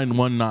Frito pie and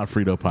 1 not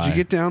Frito pie. Did you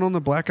get down on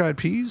the black-eyed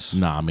peas?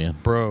 Nah, man.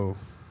 Bro,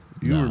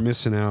 you Nah. were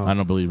missing out. I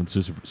don't believe in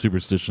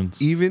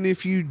superstitions. Even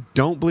if you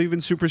don't believe in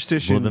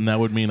superstition, Well, then that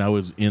would mean I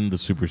was in the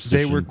superstition.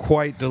 they were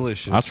quite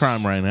delicious. I'll try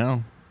them right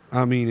now.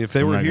 I mean, if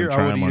they I'm were not here, gonna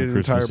try I would 'em eat on an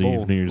entire Christmas Eve,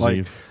 bowl. New Year's like,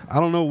 Eve. I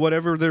don't know,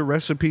 whatever their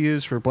recipe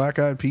is for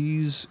black-eyed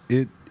peas,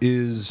 it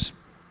is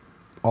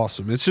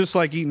awesome. It's just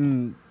like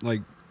eating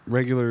like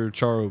regular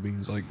charro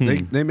beans. Like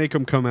they make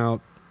them come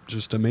out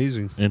just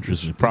amazing.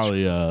 Interesting.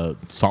 Probably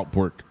salt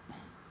pork.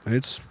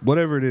 It's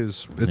whatever it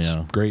is. It's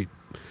Yeah. great.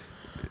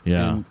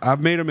 Yeah. And I've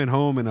made them at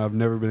home, and I've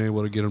never been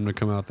able to get them to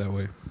come out that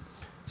way.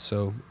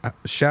 So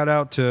shout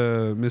out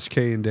to Miss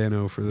Kay and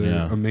Dano for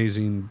their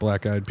amazing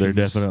black-eyed peas. They're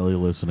definitely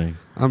listening.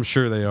 I'm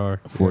sure they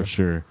are. For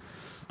sure.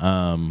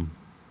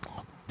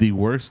 The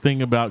worst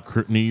thing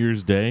about New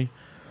Year's Day,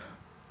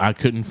 I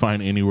couldn't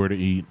find anywhere to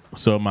eat.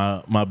 So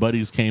my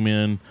buddies came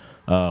in.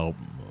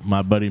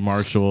 My buddy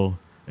Marshall,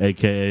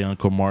 a.k.a.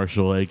 Uncle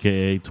Marshall,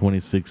 a.k.a.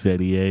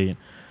 2688,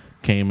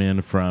 came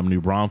in from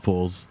New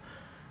Braunfels.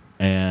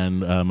 And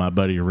my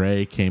buddy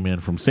Ray came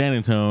in from San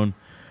Antonio.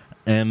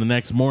 And the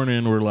next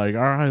morning, we're like,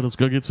 all right, let's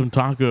go get some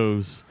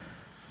tacos.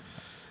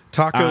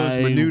 Tacos,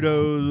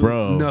 menudo,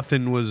 bro,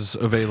 nothing was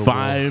available.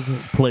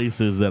 5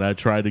 places that I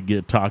tried to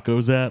get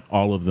tacos at,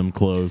 all of them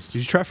closed. Did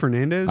you try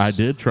Fernandez? I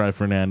did try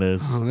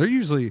Fernandez. Oh, they're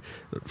usually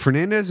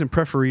Fernandez and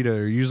Preferita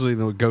are usually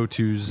the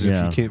go-tos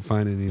if you can't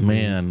find anything.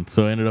 Man,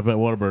 so I ended up at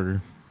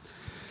Whataburger.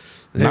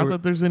 Not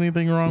that there's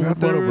anything wrong with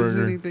there was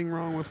Whataburger. anything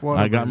wrong with Whataburger.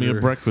 I got me a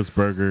breakfast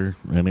burger,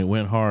 and it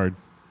went hard.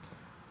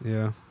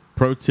 Yeah.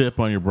 Pro tip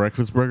on your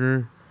breakfast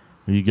burger,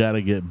 you got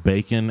to get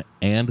bacon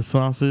and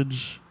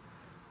sausage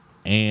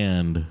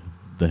and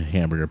the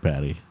hamburger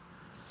patty.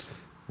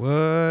 What?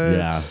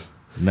 Yeah,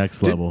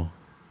 next level.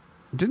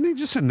 Didn't they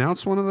just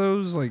announce one of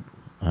those? Like,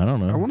 I don't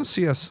know. I want to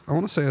say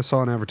I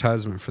saw an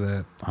advertisement for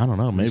that. I don't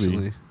know. Maybe.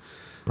 recently.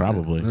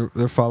 Probably.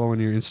 They're following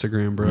your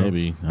Instagram, bro.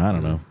 Maybe. I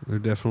don't know. They're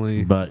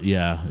definitely. But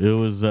yeah, it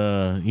was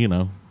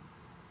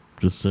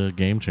just a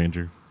game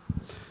changer.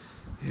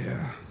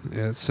 Yeah.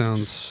 It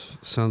sounds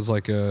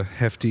like a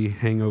hefty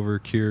hangover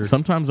cure.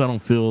 Sometimes I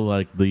don't feel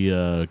like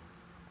the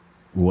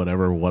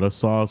whata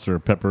sauce or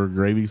pepper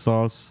gravy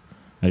sauce.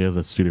 I guess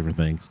that's 2 different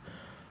things.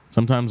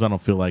 Sometimes I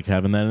don't feel like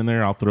having that in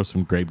there. I'll throw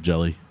some grape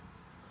jelly.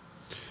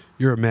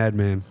 You're a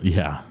madman.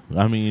 Yeah.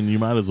 I mean, you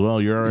might as well.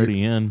 You're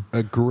already in.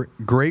 A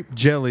grape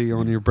jelly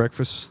on your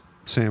breakfast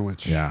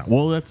sandwich. Yeah.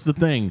 Well, that's the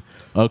thing.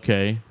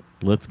 Okay,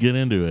 let's get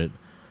into it.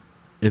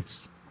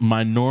 It's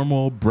my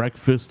normal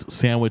breakfast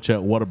sandwich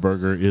at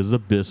Whataburger is a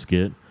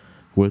biscuit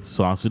with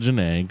sausage and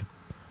egg.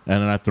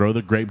 And then I throw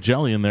the grape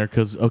jelly in there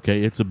because,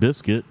 okay, it's a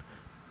biscuit.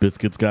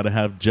 Biscuit's got to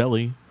have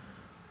jelly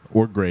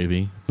or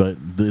gravy. But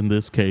in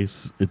this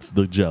case, it's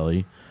the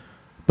jelly.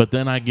 But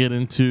then I get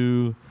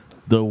into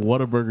the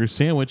Whataburger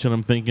sandwich and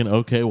I'm thinking,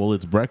 okay, well,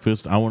 it's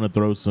breakfast. I want to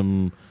throw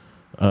some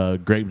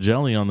grape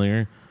jelly on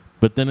there.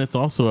 But then it's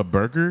also a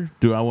burger.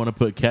 Do I want to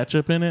put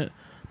ketchup in it?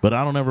 But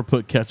I don't ever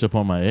put ketchup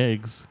on my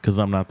eggs because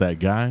I'm not that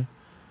guy.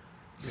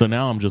 So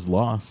now I'm just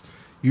lost.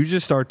 You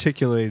just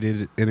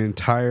articulated an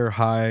entire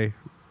high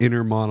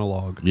inner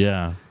monologue.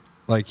 Yeah.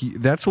 Like,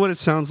 that's what it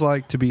sounds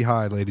like to be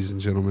high, ladies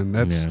and gentlemen.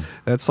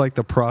 That's like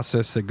the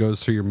process that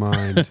goes through your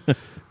mind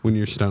when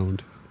you're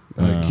stoned.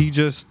 Like he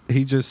just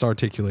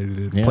articulated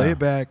it. Yeah. Play it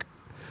back.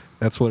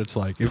 That's what it's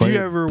like. If you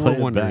ever were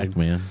wondering, back,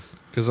 man.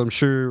 because I'm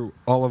sure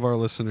all of our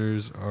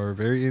listeners are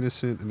very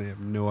innocent and they have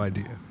no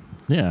idea.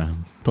 Yeah,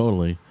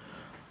 totally.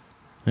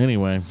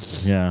 Anyway,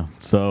 yeah.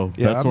 So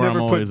Yeah, that's I've where never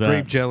I'm put always grape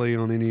at. jelly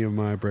on any of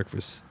my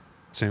breakfast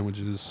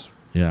sandwiches.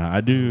 Yeah,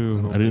 I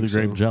do. I I do don't the think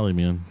grape so. jelly,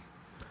 man.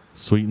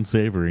 Sweet and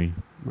savory.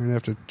 Might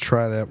have to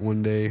try that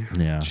one day.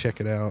 Yeah.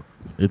 Check it out.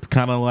 It's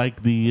kind of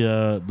like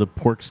the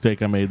pork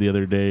steak I made the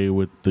other day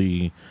with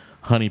the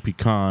honey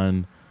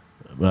pecan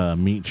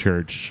meat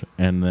church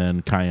and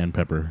then cayenne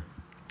pepper.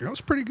 That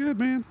was pretty good,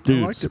 man. I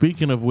Dude, liked it.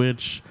 speaking of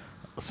which,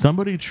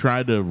 somebody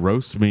tried to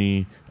roast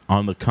me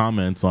on the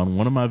comments on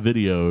one of my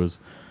videos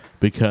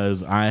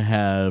because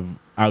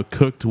I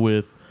cooked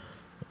with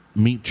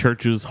Meat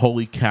Church's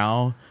Holy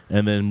Cow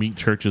and then Meat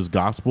Church's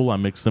Gospel. I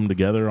mixed them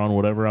together on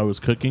whatever I was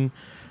cooking,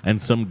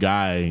 and some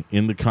guy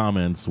in the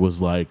comments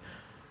was like,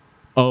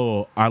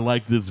 "Oh, I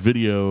like this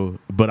video,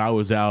 but I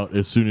was out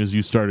as soon as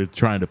you started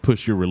trying to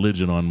push your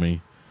religion on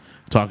me,"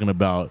 talking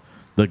about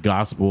the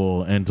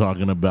gospel and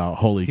talking about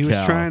Holy Cow. He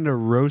was trying to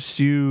roast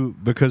you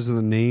because of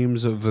the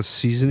names of the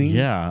seasoning?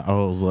 Yeah, I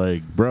was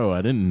like, bro, I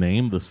didn't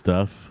name the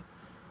stuff.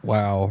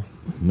 Wow.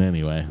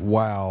 Anyway,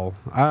 Wow.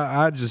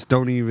 I just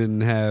don't even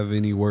have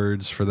any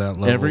words for that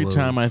level. every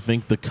time I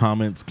think the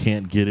comments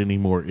can't get any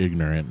more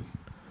ignorant,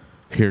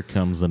 here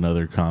comes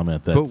another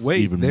comment that's But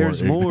wait, even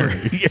there's more more.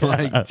 ignorant. Yeah.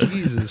 Like,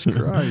 Jesus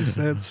Christ,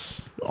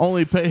 that's...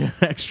 Only pay an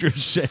extra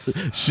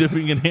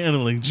shipping and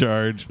handling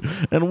charge,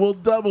 and we'll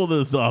double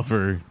this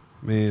offer.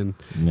 Man,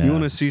 Yeah. you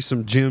want to see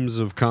some gems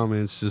of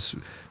comments, just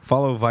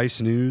follow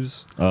Vice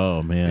News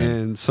Oh, man.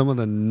 and some of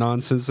the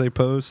nonsense they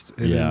post,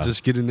 and Yeah. then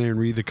just get in there and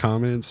read the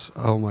comments.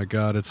 Oh, my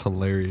God, it's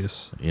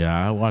hilarious. Yeah,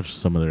 I watched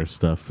some of their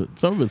stuff.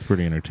 Some of it's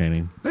pretty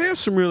entertaining. They have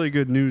some really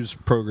good news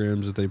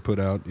programs that they put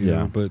out, you Yeah.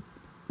 know, but...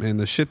 And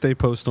the shit they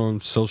post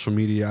on social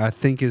media, I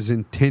think, is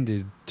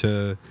intended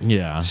to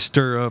Yeah.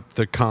 stir up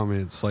the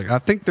comments. Like, I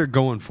think they're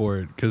going for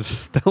it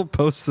because they'll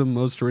post the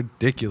most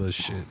ridiculous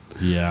shit.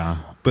 Yeah.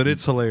 But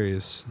it's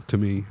hilarious to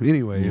me.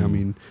 Anyway, I Mm.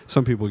 mean,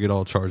 some people get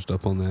all charged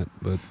up on that.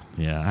 But,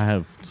 Yeah, I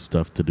have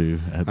stuff to do.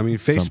 I mean,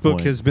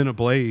 Facebook has been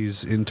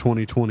ablaze in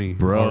 2020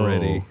 Bro,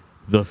 already.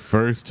 the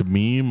first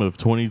meme of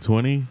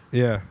 2020?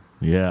 Yeah.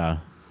 Yeah.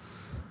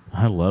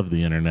 I love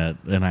the internet,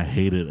 and I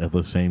hate it at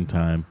the same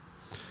time.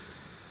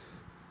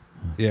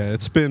 Yeah,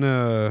 it's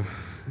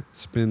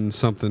been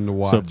something to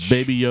watch. So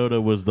Baby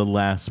Yoda was the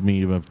last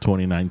meme of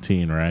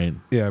 2019, right?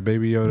 Yeah,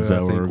 Baby Yoda, Is that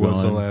I where think, we're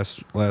was the going?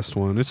 last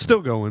one. It's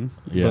still going.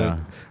 Yeah.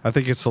 But I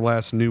think it's the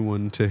last new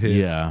one to hit.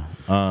 Yeah.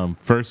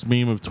 First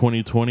meme of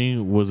 2020,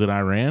 was it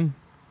Iran?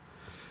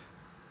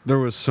 There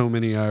was so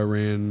many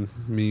Iran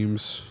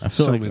memes. I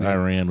feel so like many.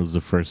 Iran was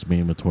the first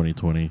meme of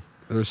 2020.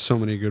 There's so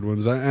many good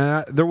ones.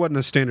 There wasn't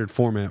a standard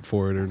format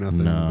for it or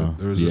nothing. No. But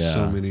there was just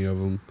so Yeah. many of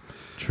them.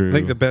 True. I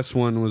think the best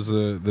one was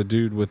the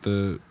dude with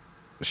the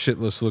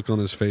shitless look on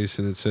his face,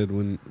 and it said,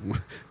 "When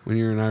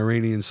you're an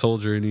Iranian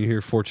soldier and you hear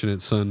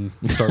Fortunate Son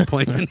start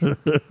playing,"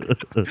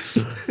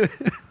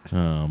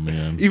 Oh,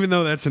 man. even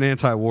though that's an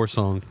anti-war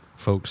song,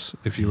 folks.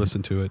 If you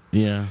listen to it,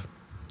 Yeah.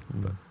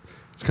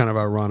 it's kind of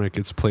ironic.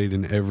 It's played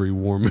in every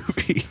war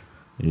movie.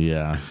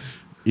 Yeah.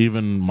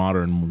 Even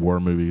modern war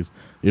movies.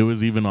 It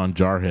was even on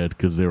Jarhead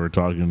because they were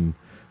talking.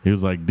 He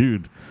was like,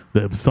 dude,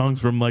 the song's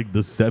from like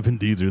the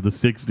 70s or the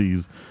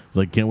 60s. It's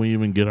like, can't we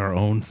even get our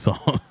own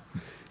song?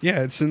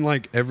 Yeah, it's in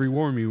like every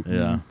war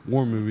Yeah.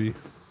 movie.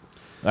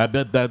 I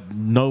bet that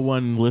no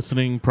one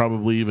listening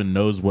probably even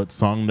knows what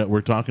song that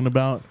we're talking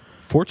about.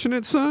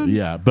 Fortunate Son?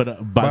 Yeah,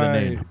 but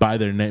by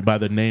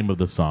the name of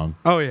the song.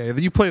 Oh yeah,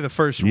 you play the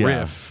first Yeah.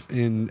 riff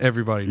and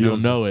everybody knows. You'll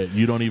know it.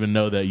 You don't even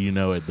know that you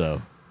know it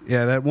though.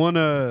 Yeah, that one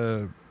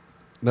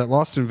that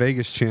Lost in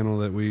Vegas channel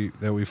that we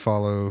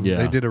follow, Yeah.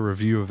 they did a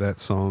review of that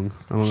song.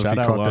 I don't know Shout if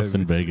you out caught Lost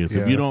that. in Vegas.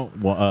 Yeah. If you don't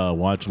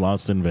watch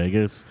Lost in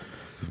Vegas,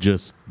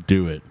 just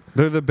do it.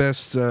 They're the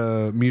best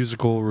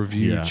musical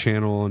review Yeah.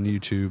 channel on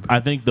YouTube. I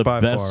think the By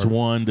best far.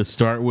 one to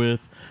start with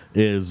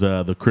is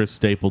the Chris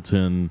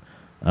Stapleton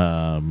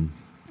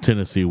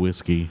Tennessee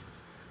Whiskey.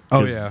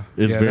 Oh 'Cause yeah,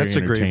 it's yeah, very that's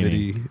a great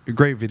entertaining. video. A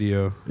great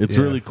video. It's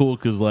Yeah. really cool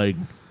because like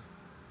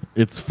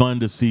it's fun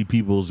to see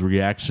people's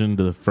reaction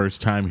to the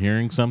first time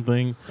hearing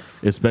something,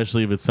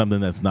 especially if it's something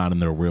that's not in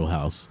their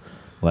wheelhouse.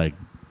 Like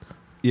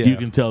yeah, you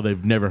can tell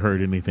they've never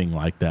heard anything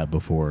like that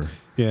before.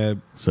 yeah,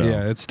 So,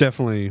 yeah. It's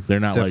definitely They're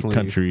not definitely- like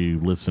country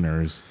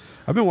listeners.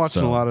 I've been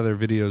watching so. a lot of their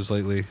videos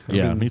lately.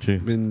 Yeah, I've been, me too.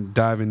 Been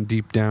diving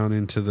deep down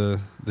into the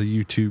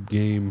YouTube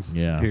game.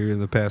 Yeah. Here in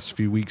the past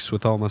few weeks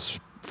with all my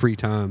free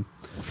time.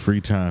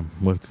 Free time.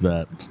 What's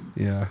that?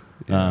 Yeah.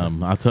 yeah.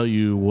 I'll tell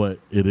you what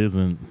it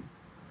isn't.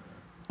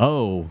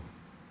 Oh,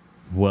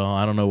 well,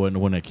 I don't know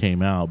when it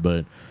came out,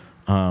 but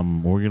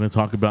we're gonna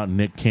talk about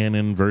Nick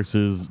Cannon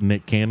versus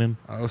Nick Cannon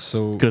Oh,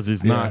 so because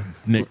it's not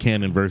Nick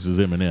Cannon versus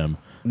Eminem.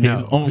 No,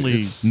 He's only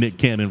it's- Nick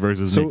Cannon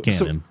versus Nick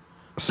Cannon.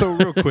 So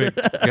real quick,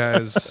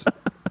 guys,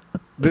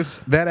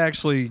 that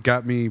actually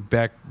got me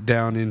back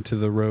down into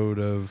the road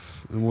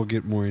of, and we'll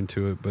get more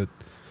into it, but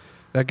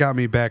that got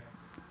me back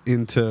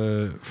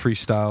into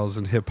freestyles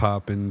and hip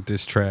hop and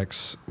diss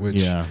tracks,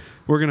 which Yeah.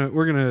 we're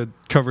gonna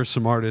cover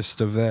some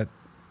artists of that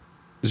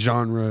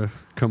genre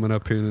coming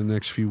up here in the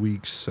next few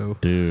weeks. So,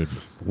 Dude.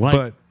 Like,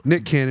 but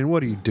Nick Cannon,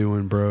 what are you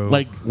doing, bro?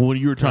 like what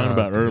you were talking God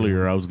about damn.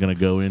 earlier, I was going to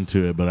go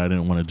into it, but I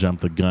didn't want to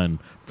jump the gun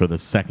for the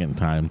second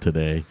time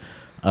today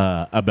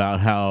about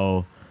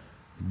how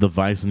the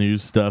Vice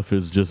News stuff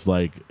is just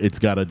like, it's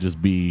got to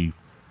just be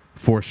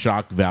for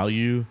shock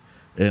value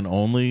and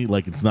only,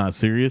 like, it's not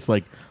serious.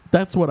 Like,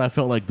 that's what I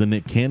felt like the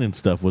Nick Cannon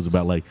stuff was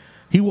about. Like,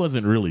 he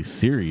wasn't really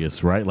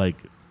serious, right? Like,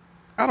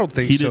 I don't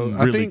think he so. didn't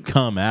I really think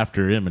come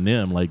after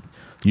Eminem. Like,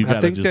 you I got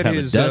to think just that have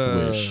his a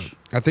death wish.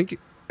 I think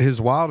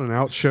his Wild and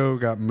Out show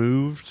got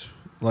moved.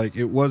 Like,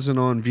 it wasn't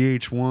on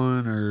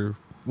VH1 or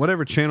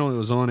whatever channel it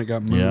was on. It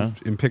got moved Yeah.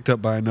 and picked up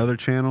by another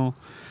channel.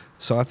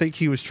 So I think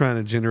he was trying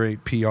to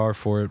generate PR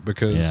for it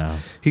because Yeah.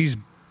 he's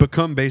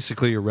become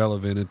basically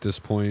irrelevant at this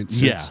point.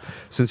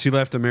 Since he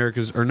left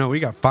America's, or no, he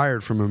got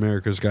fired from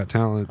America's Got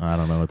Talent. I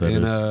don't know what that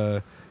and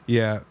is.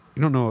 yeah,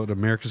 you don't know what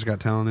America's Got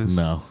Talent is?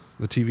 No.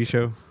 The TV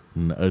show?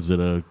 Is it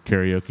a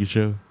karaoke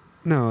show?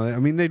 No, I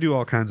mean they do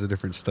all kinds of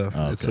different stuff.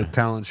 Oh, It's a okay.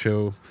 talent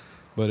show,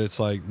 but it's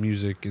like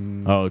music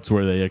and Oh, it's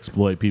where they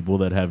exploit people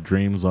that have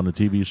dreams on a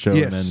TV show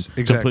Yes, and then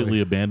exactly.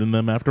 completely abandon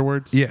them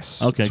afterwards?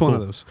 yes, Okay, it's one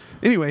cool. of those.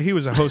 Anyway, he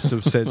was a host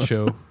of said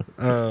show,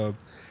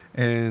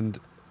 and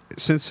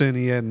since then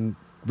he hadn't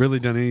really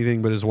done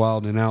anything but his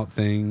Wild and Out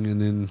thing.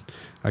 And then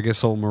I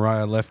guess old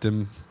Mariah left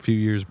him a few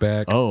years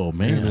back. Oh,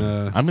 man.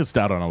 And, I missed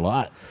out on a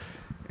lot.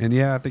 And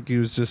yeah, I think he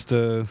was just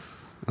I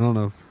don't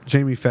know.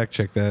 Jamie fact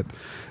check that,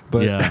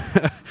 but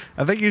Yeah.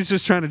 I think he was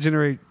just trying to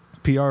generate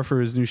PR for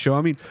his new show.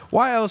 I mean,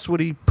 why else would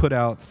he put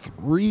out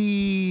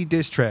 3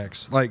 diss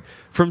tracks like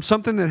from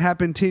something that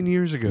happened 10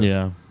 years ago?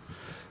 Yeah.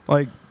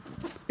 Like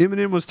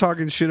Eminem was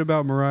talking shit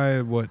about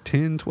Mariah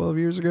 10, 12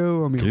 years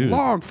ago. I mean, Dude. a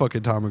long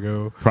fucking time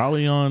ago.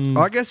 Probably on.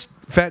 I guess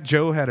Fat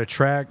Joe had a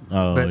track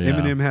Oh, that yeah.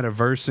 Eminem had a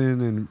verse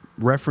in and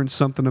referenced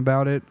something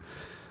about it.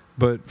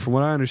 But from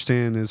what I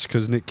understand, it's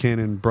because Nick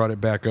Cannon brought it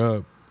back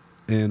up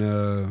in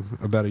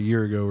about a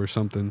year ago or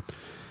something.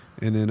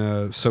 And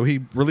then, so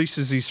he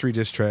releases these 3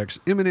 diss tracks.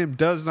 Eminem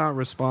does not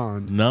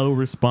respond. No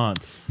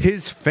response.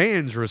 His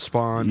fans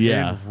respond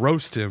Yeah. and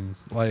roast him.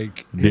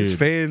 Like his Dude.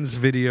 fans'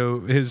 video,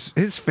 his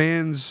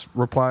fans'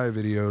 reply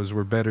videos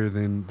were better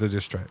than the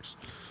diss tracks.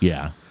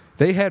 Yeah.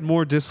 They had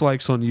more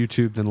dislikes on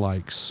YouTube than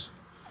likes.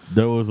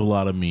 There was a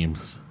lot of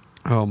memes.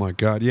 Oh my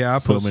god! Yeah, I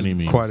So posted many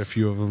memes. quite a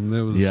few of them.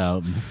 It was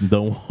Yeah.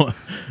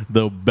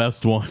 The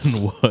best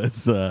one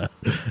was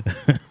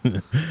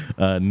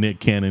Nick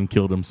Cannon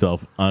killed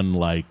himself,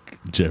 unlike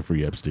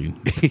Jeffrey Epstein.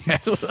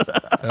 yes,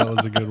 that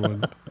was a good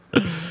one.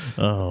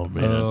 Oh,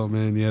 man. Oh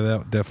man, yeah,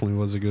 that definitely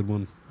was a good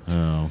one.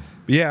 Oh.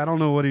 But yeah, I don't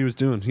know what he was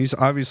doing. He's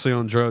obviously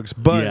on drugs,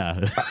 but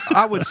Yeah.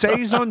 I would say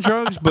he's on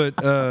drugs. But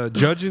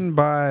judging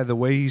by the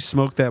way he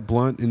smoked that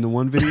blunt in the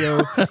one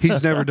video,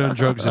 he's never done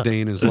drugs a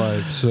day in his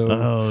life. So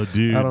Oh,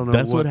 dude. I don't know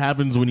That's what what-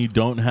 happens when you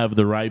don't have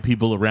the right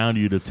people around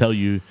you to tell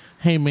you,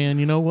 hey, man,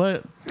 you know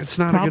what? it's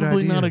not Probably a good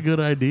idea. not a good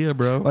idea,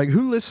 bro. Like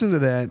who listened to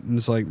that and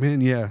it's like, man,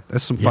 yeah,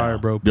 that's some fire,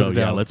 bro. Put Yo, it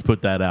yeah, out. let's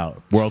put that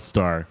out. World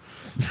Star.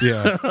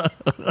 Yeah.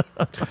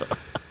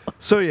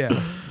 So yeah.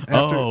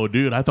 After, Oh,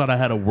 dude, I thought I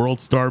had a World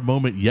Star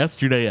moment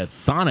yesterday at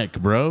Sonic,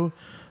 bro.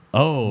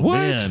 Oh, What?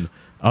 man.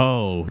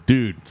 Oh,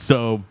 dude.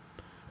 So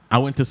I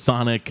went to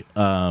Sonic,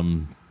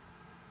 I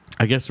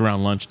guess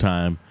around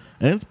lunchtime,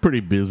 and it's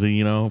pretty busy,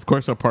 you know. Of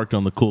course, I parked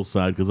on the cool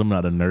side because I'm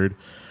not a nerd.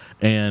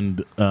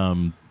 And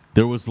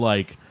there was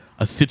like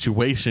a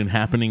situation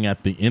happening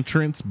at the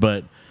entrance,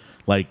 but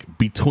like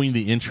between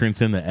the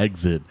entrance and the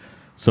exit.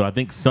 So I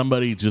think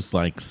somebody just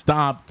like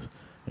stopped,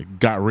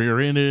 got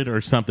rear-ended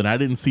or something. I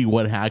didn't see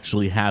what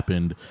actually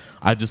happened.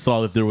 I just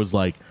saw that there was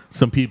like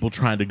some people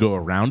trying to go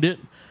around it,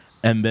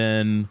 and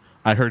then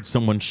I heard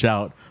someone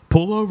shout,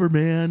 "Pull over,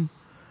 man!"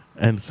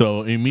 And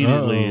so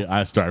immediately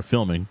I start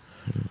filming,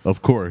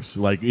 of course,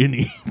 like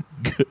any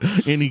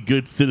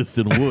good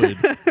citizen would,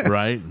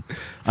 right?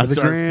 I the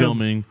start gram.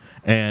 filming,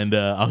 and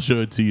I'll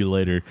show it to you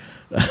later.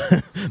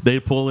 They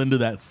pull into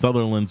that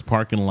Sutherland's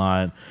parking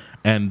lot,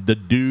 and the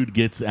dude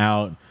gets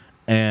out,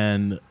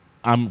 and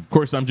I'm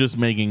just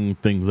making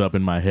things up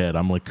in my head.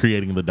 I'm like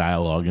creating the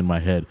dialogue in my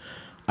head.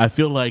 I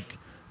feel like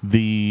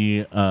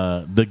the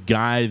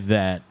guy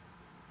that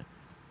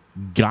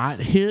got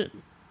hit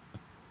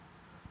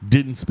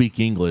didn't speak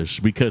English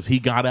because he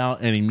got out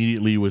and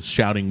immediately was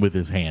shouting with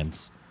his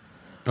hands,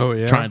 oh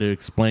yeah. trying to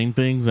explain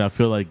things. I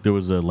feel like there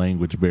was a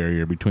language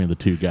barrier between the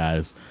two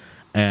guys,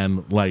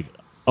 and like,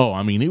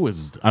 he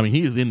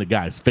was in the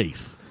guy's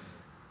face.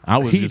 I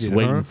was just Heated,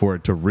 waiting huh? for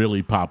it to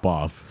really pop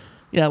off.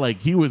 Yeah,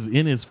 like he was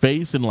in his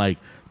face and like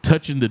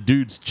touching the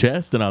dude's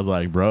chest, and I was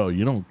like, bro,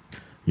 you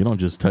don't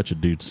just touch a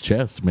dude's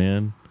chest,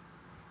 man.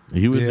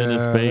 He was in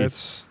his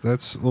face.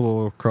 That's a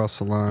little across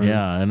the line.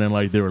 Yeah, and then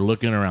like they were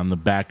looking around the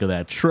back of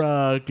that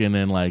truck, and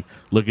then like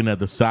looking at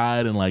the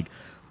side, and like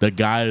the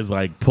guy is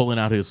like pulling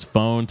out his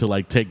phone to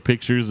like take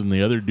pictures, and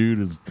the other dude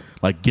is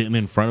like getting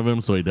in front of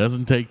him so he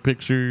doesn't take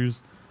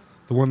pictures.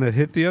 The one that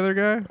hit the other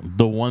guy?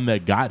 The one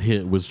that got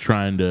hit was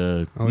trying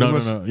to. Oh,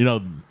 No. You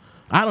know,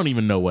 I don't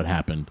even know what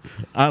happened.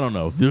 I don't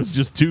know. There was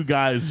just two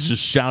guys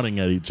just shouting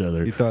at each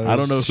other. You thought I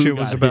don't know who shit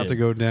was got about hit. to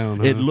go down.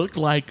 Huh? It looked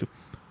like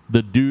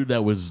the dude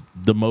that was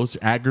the most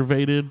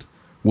aggravated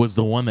was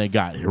the one that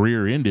got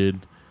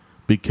rear-ended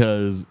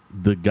because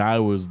the guy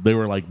they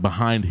were like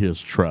behind his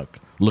truck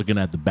looking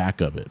at the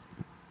back of it.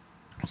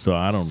 So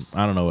I don't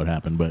know what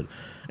happened, but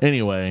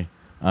anyway,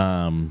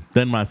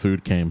 then my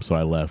food came, so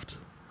I left.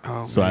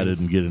 Oh, So I man.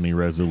 didn't get any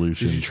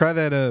resolution. Did you try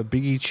that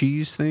Biggie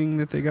cheese thing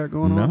that they got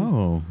going on?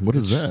 No. What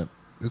is that?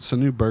 It's a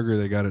new burger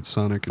they got at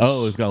Sonic.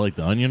 It's got like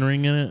the onion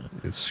ring in it.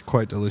 It's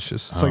quite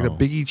delicious. It's like the Oh.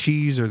 Biggie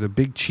cheese or the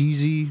Big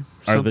Cheesy,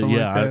 something like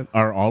that.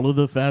 Are all of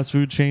the fast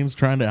food chains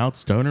trying to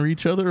outstoner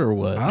each other or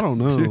what? I don't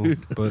know,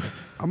 Dude. but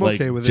I'm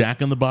Like okay with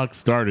Jack in the Box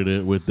started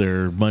it with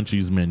their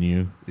Munchies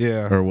menu it.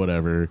 Yeah, or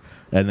whatever,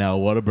 and now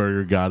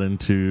Whataburger got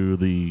into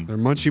the their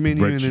munchie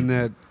menu, and then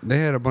that they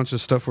had a bunch of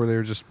stuff where they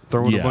were just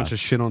throwing a bunch of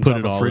shit on put top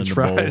it of all French in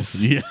the bowl.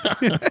 fries. Yeah,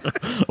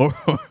 or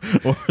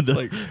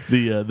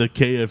the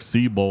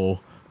KFC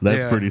bowl. That's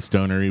Yeah. pretty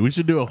stonery. We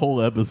should do a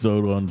whole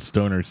episode on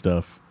stoner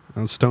stuff.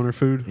 On Stoner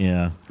Food,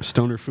 Yeah,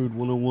 Stoner Food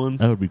 101.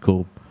 that would be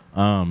cool.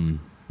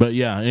 But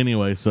yeah,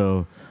 anyway,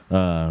 so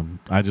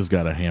I just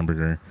got a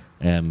hamburger,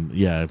 and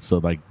yeah, so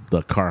like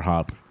the car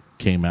hop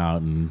came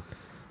out, and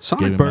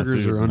Sonic me my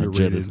burgers food are and I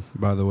underrated, jetted.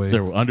 by the way.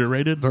 they're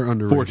underrated. They're for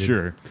underrated.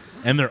 sure,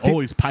 and they're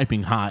always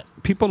piping hot.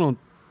 People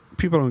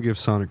don't give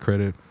Sonic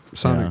credit.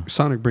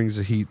 Sonic brings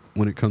the heat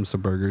when it comes to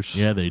burgers.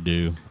 Yeah, they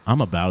do.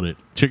 I'm about it.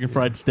 Chicken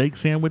fried steak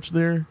sandwich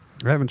there,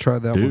 I haven't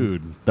tried that one.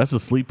 dude. That's a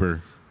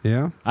sleeper.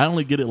 Yeah, I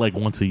only get it like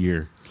once a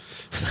year.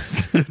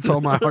 it's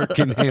all my heart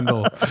can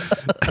handle.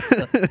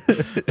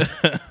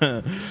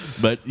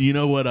 But you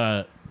know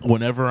what?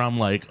 Whenever I'm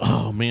like,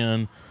 oh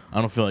man,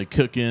 I don't feel like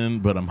cooking,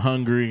 but I'm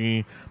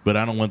hungry, but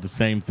I don't want the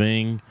same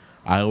thing,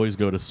 I always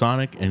go to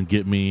Sonic and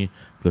get me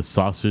the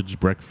sausage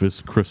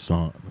breakfast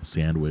croissant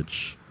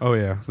sandwich, Oh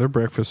yeah, their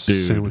breakfast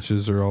Dude.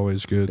 sandwiches are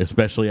always good.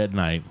 especially at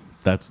night.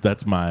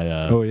 That's my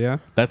Oh yeah.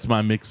 that's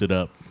my mix it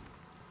up.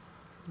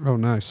 Oh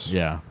nice.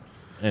 Yeah.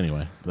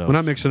 Anyway, that When I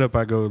was- mix it up,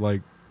 I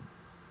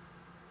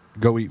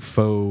go eat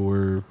pho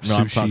or sushi. no,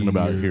 I'm talking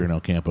about or- here in El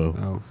Campo.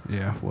 Oh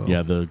yeah, well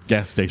Yeah, the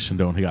gas station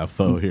don't got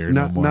pho here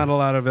Not no more. not a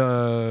lot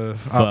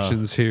of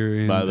options here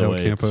in By the El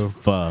way, Campo. it's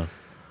pho.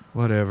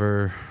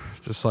 Whatever.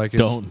 Just like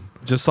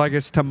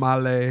it's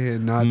tamale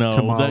and not No,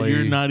 tamale. that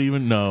you're not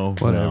even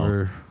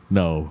Whatever.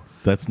 No,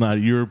 that's not.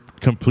 You're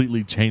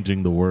completely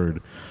changing the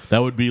word. That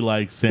would be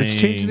like saying It's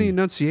changing the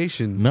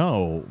enunciation.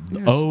 No,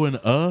 Yes. O and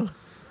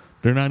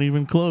they're not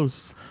even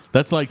close.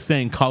 That's like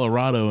saying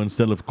Colorado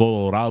instead of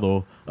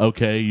Colorado.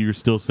 Okay, you're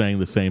still saying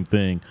the same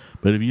thing.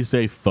 But if you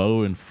say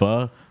pho and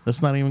pho,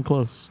 that's not even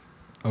close.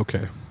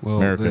 Okay. Well,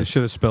 America. they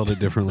should have spelled it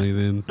differently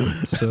then.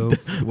 So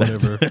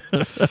whatever.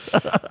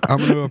 I'm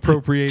going to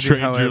appropriate it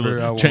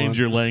however I want. Change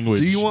your language.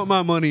 Do you want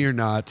my money or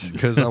not?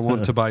 Because I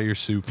want to buy your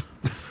soup.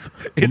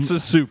 It's a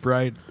soup,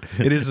 right?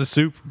 It is a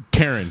soup.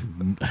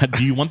 Karen,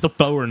 do you want the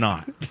pho or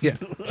not? Yeah.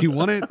 Do you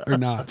want it or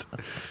not?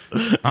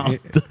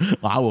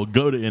 I will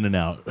go to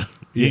In-N-Out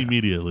Yeah.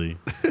 immediately.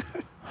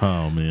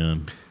 Oh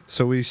man.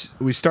 So we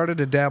started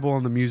to dabble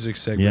on the music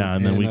segment. Yeah,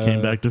 and then we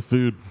came back to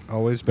food.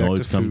 always back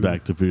Always to come food.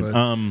 back to food.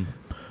 But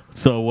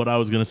So what I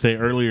was going to say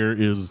earlier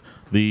is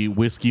the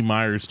Whiskey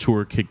Myers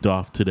tour kicked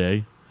off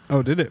today.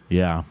 oh, did it?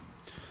 Yeah.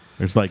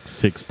 There's like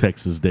 6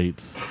 Texas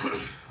dates.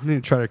 I need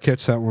to try to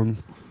catch that one.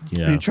 I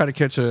Yeah. need to try to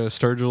catch a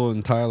Sturgill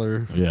and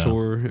Tyler Yeah.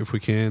 tour if we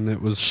can.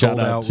 It was Shout sold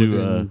out out to,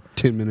 within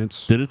 10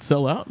 minutes. Did it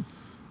sell out?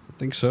 I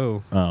think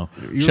so. Oh.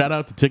 You- Shout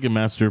out to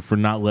Ticketmaster for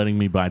not letting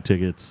me buy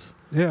tickets.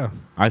 Yeah.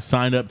 I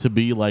signed up to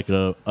be like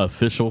a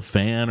official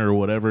fan or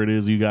whatever it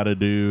is you got to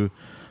do.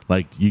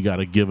 Like you got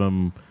to give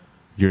them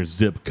your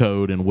zip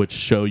code and which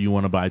show you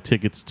want to buy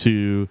tickets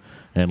to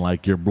and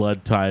like your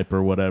blood type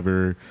or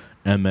whatever.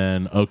 And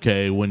then,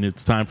 okay, when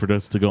it's time for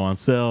us to go on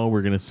sale,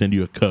 we're going to send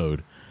you a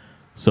code.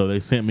 So they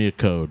sent me a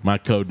code. My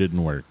code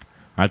didn't work.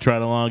 I try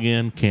to log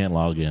in, can't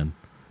log in.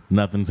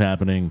 Nothing's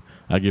happening.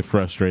 I get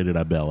frustrated.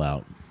 I bail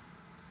out.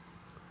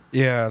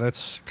 Yeah,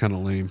 that's kind of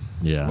lame.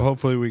 Yeah. Well,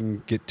 hopefully we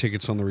can get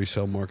tickets on the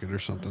resale market or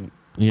something.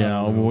 Yeah,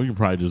 I don't know. well, we can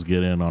probably just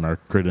get in on our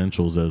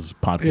credentials as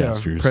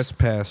podcasters. Yeah, press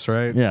pass,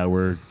 right? Yeah,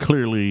 we're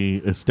clearly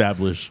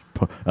established.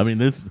 I mean,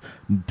 this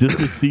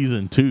is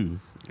season 2,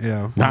 Yeah.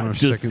 we're on not our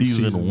just second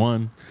season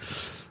 1.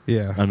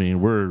 Yeah, I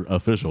mean, we're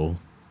official.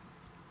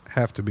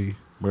 have to be.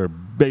 We're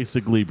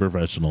basically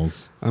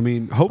professionals. I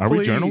mean, Are hopefully.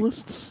 we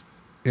journalists?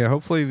 Yeah,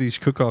 hopefully these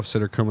cook-offs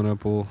that are coming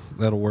up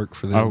that'll work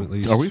for them at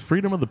least. Are we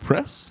freedom of the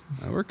press?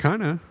 We're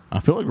kind of. I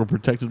feel like we're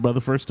protected by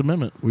the First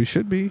Amendment. We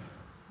should be.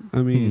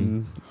 I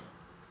mean,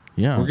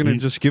 Yeah, we're gonna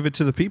just give it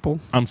to the people.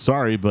 I'm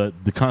sorry, but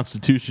the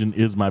Constitution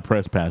is my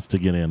press pass to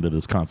get into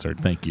this concert.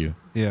 Thank you.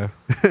 Yeah.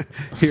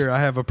 Here, I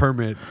have a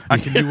permit. I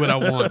can do what I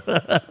want.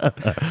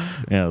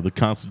 Yeah, the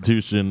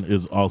Constitution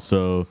is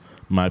also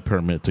my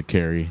permit to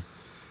carry.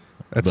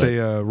 That's But-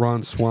 a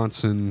Ron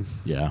Swanson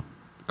Yeah.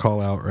 call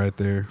out right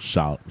there.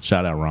 Shout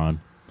out Ron.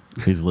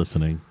 He's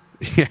listening.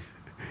 Yeah.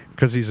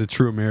 because he's a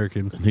true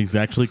American. He's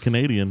actually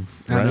Canadian.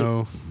 Right? I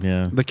know.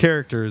 Yeah. The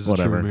character is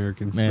Whatever. a true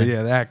American. Man. But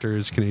yeah, the actor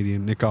is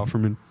Canadian, Nick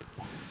Offerman.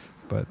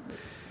 But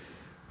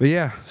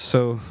yeah,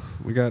 so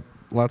we got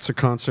lots of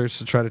concerts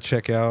to try to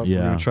check out. Yeah.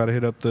 We're going to try to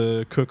hit up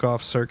the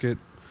cook-off circuit,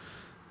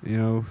 you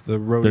know, the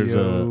rodeo.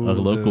 There's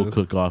a local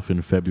cook-off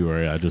in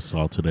February I just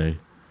saw today.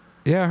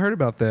 Yeah, I heard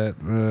about that.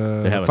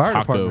 They have fire a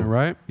taco, department,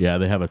 right? Yeah,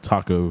 they have a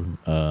taco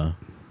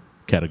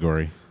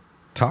category.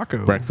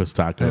 Taco. Breakfast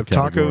taco They have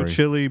category. taco,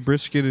 chili,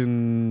 brisket,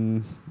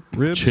 and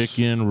ribs.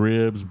 Chicken,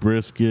 ribs,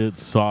 brisket,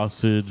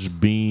 sausage,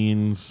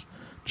 beans,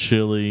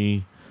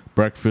 chili,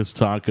 breakfast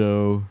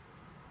taco.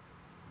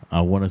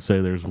 I want to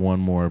say there's one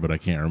more, but I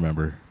can't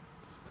remember.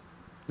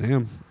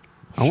 Damn.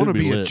 I Should want to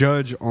be a lit.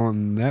 judge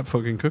on that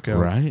fucking cookout.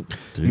 Right?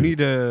 Dude. You need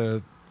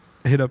to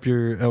hit up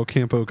your El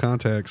Campo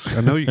contacts.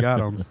 I know you got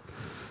them.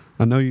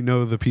 I know you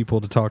know the people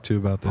to talk to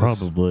about this.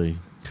 Probably.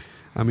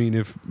 I mean,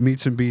 if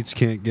Meats and Beats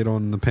can't get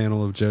on the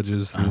panel of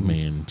judges, then I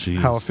mean,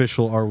 geez. how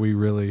official are we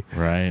really?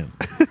 Right.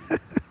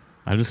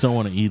 I just don't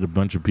want to eat a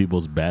bunch of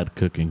people's bad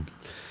cooking.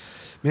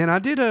 Man,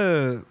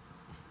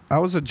 I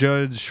was a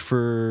judge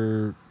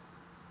for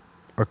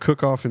a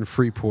cook-off in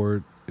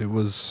Freeport. It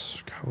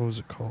was, what was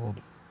it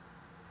called?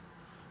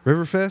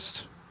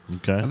 Riverfest,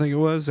 Okay. I think it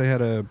was. They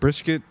had a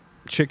brisket,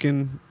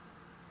 chicken,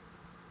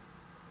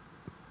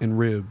 and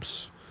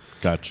ribs.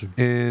 Gotcha.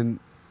 And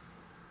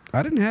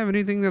I didn't have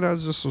anything that I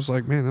was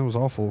like, man, that was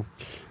awful.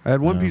 I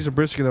had one Yeah. piece of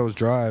brisket that was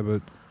dry,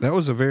 but that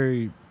was a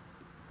very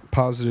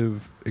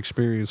positive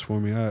experience for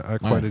me. I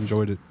quite Nice.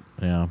 enjoyed it.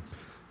 Yeah.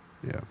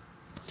 Yeah.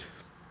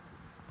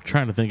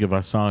 Trying to think if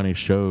I saw any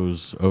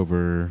shows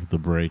over the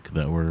break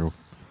that were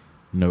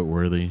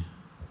noteworthy.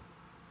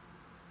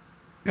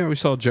 Yeah, we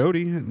saw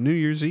Jody at New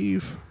Year's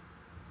Eve.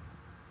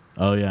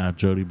 Oh yeah,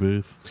 Jody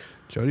Booth.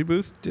 Jody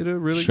Booth did a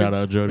really Shout good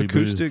out Jody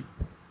acoustic.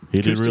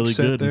 He did Acoustic really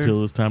set good there. until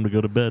it was time to go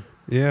to bed.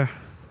 Yeah,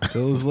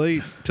 till it was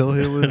late. Till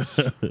it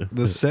was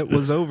the set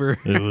was over.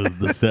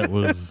 The set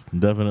was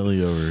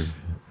definitely over.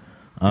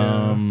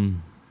 I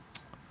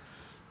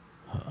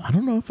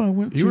don't know if I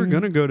went. You were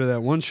gonna go to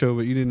that one show,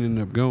 but you didn't end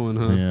up going,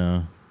 huh?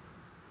 Yeah.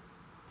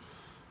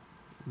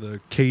 The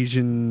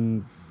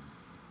Cajun.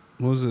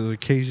 What was it? The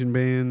Cajun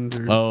band?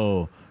 Or,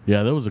 Oh,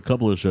 yeah. There was a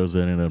couple of shows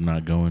that I ended up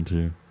not going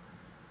to.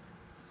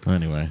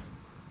 Anyway,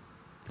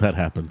 that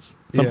happens.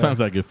 Yeah. Sometimes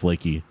I get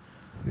flaky.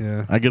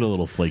 yeah. I get a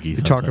little flaky. You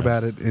talk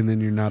about it and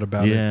then you're not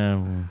about it. Yeah,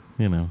 well,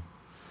 you know.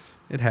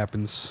 It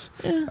happens.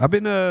 Yeah. I've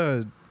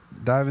been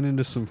diving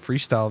into some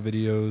freestyle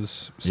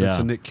videos since Yeah.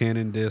 the Nick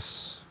Cannon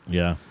diss.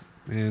 Yeah.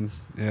 And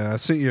yeah, I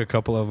sent you a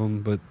couple of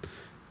them, but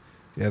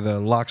yeah, the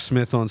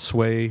Locksmith on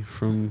Sway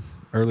from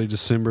early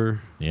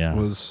December Yeah.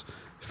 was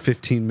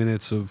 15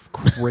 minutes of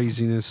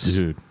craziness.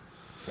 Dude.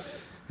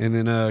 And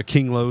then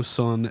King Los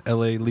on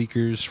LA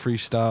Leakers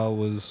freestyle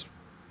was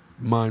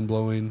mind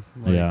blowing.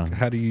 Like, Yeah.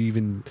 How do you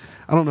even?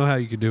 I don't know how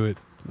you could do it.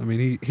 I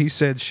mean, he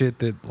said shit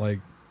that like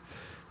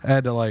I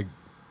had to like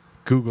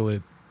Google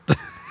it.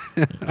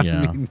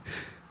 Yeah. I mean,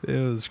 it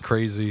was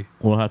crazy.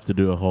 We'll have to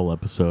do a whole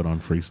episode on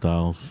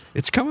freestyles.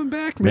 It's coming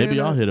back, man. Maybe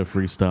I'll hit a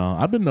freestyle.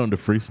 I've been known to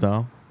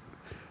freestyle.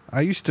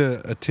 I used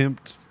to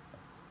attempt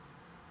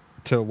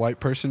to white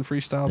person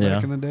freestyle Yeah.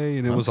 back in the day,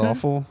 and it was Okay.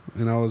 awful.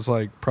 And I was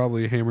like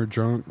probably hammered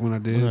drunk when I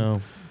did.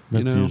 Well, that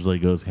You know. usually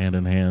goes hand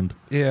in hand.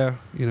 Yeah,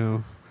 you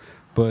know,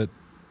 but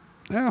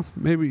yeah,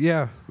 maybe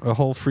a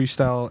whole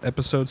freestyle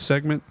episode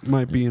segment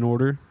might be in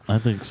order. I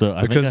think so.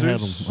 I Because think I had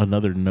there's-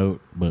 another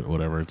note, but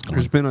whatever. It's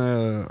There's gone.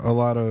 been a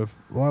lot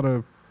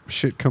of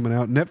shit coming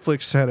out.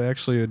 Netflix had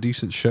actually a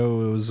decent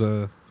show. It was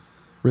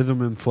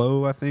Rhythm and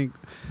Flow, I think,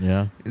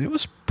 Yeah. and it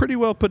was pretty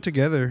well put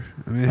together.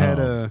 I mean, it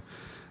had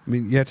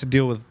you had to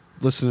deal with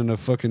listening to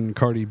fucking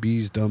Cardi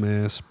B's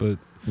dumbass, but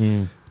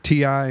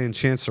T.I. and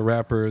Chance the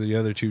Rapper are the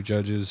other two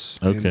judges.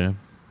 and Okay.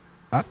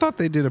 I thought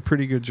they did a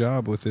pretty good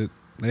job with it.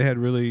 They had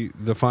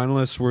the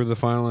finalists were the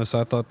finalists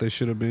I thought they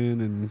should have been,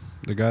 and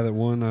the guy that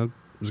won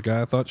was a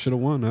guy I thought should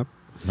have won. I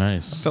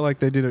Nice. felt like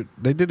they did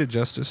it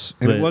justice,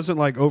 and it But- wasn't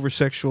like over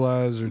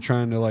sexualized or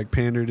trying to like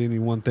pander to any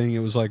one thing. It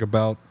was like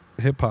about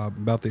hip hop,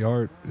 about the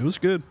art. It was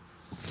good.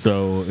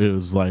 So it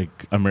was like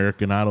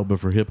American Idol, but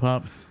for hip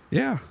hop.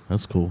 Yeah.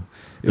 That's cool.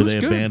 It Did was they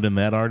good. abandon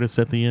that artist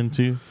at the end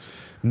too?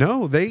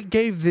 No, they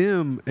gave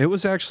them. It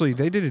was actually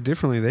they did it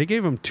differently. They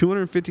gave them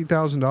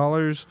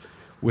 $250,000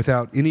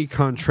 without any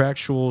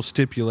contractual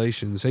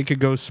stipulations. They could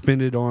go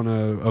spend it on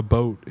a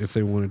boat if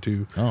they wanted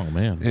to, Oh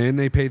man, and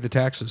they paid the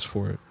taxes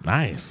for it.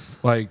 nice.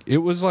 Like it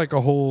was like a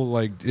whole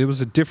like it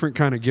was a different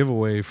kind of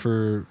giveaway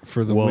for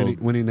the Whoa.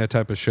 winning that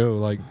type of show.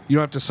 Like you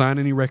don't have to sign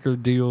any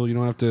record deal. You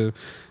don't have to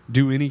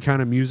do any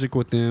kind of music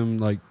with them.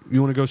 Like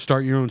you want to go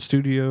start your own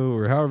studio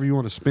or however you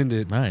want to spend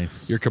it.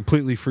 Nice. You're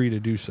completely free to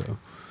do so.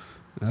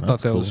 And I thought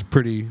That's that was cool.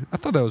 pretty. I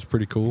thought that was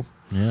pretty cool.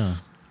 Yeah.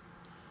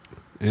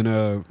 And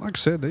like I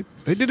said,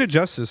 they did it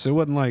justice. It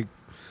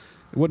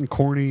wasn't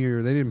corny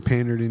or they didn't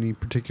pander to any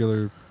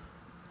particular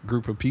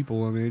group of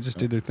people. I mean, they just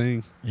did their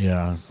thing.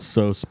 Yeah.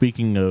 So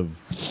speaking of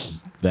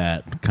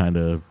that kind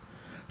of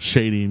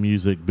shady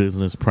music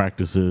business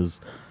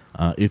practices,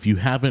 if you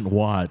haven't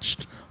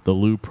watched the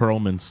Lou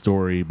Pearlman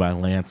Story by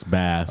Lance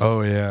Bass.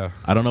 Oh yeah.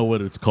 I don't know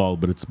what it's called,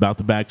 but it's about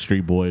the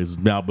Backstreet Boys.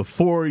 Now,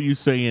 before you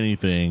say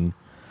anything,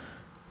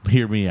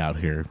 hear me out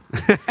here.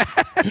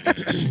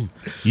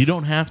 You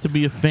don't have to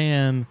be a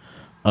fan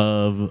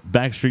of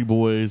Backstreet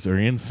Boys or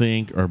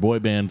NSYNC or boy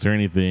bands or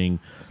anything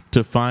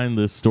to find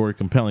this story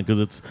compelling,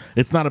 because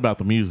it's not about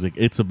the music.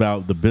 It's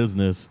about the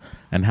business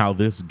and how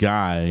this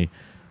guy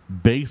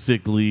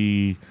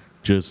basically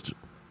just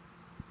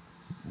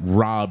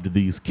robbed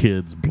these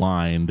kids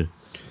blind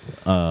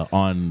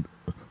on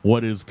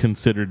what is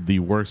considered the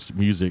worst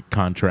music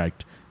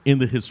contract in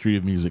the history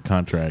of music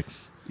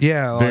contracts.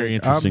 Yeah, Very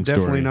interesting I'm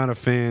definitely story. not a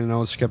fan. I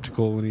was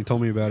skeptical when he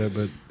told me about it,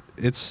 but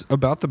it's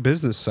about the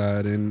business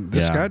side. And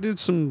this Yeah. guy did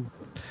some.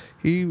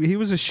 He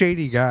was a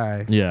shady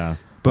guy. Yeah,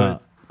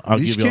 But I'll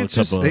these give you a kids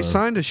couple. they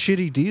signed a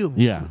shitty deal.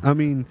 Yeah. I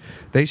mean,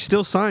 they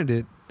still signed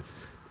it,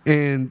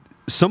 and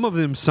some of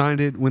them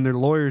signed it when their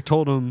lawyer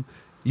told them,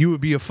 "You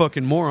would be a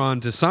fucking moron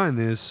to sign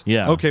this."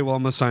 Yeah. Okay, well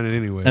I'm gonna sign it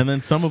anyway. And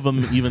then some of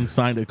them even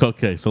signed it.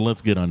 Okay, so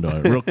let's get onto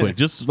it real quick.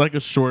 Just like a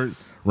short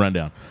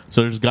rundown.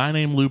 So there's a guy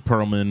named Lou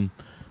Pearlman.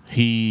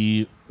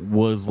 He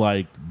was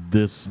like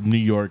this New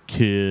York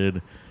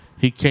kid.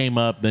 He came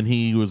up, then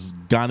he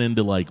got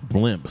into like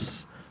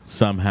blimps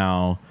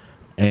somehow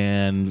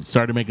and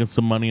started making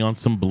some money on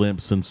some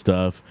blimps and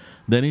stuff.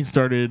 Then he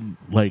started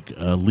like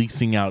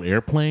leasing out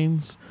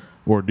airplanes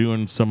or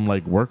doing some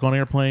like work on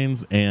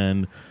airplanes,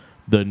 and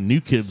the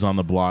New Kids on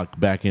the Block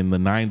back in the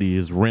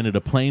 90s rented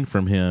a plane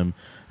from him,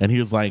 and he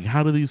was like,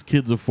 how do these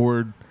kids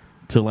afford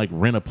to like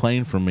rent a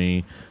plane from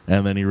me?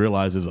 And then he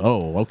realizes,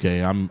 oh,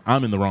 okay, I'm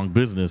in the wrong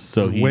business.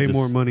 So he way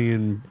more money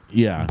in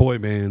yeah boy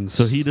bands.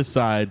 so he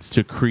decides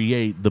to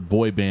create the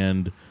boy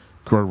band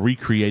or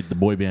recreate the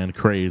boy band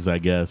craze, I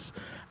guess.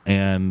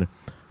 And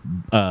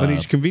but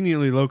he's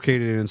conveniently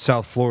located in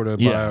South Florida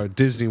Yeah. by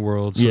Disney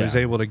World, so Yeah. he's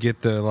able to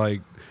get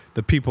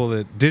the people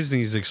that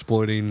Disney's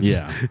exploiting.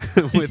 Yeah.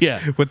 with,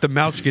 Yeah. with the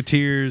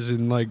Mouseketeers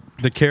and like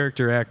the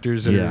character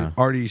actors that Yeah. are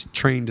already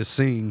trained to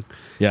sing.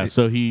 yeah,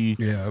 so he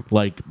Yeah.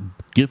 like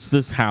gets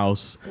this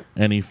house,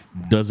 and he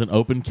does an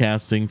open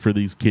casting for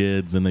these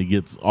kids, and they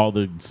gets all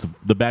the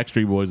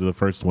Backstreet Boys are the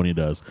first one he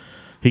does.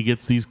 He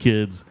gets these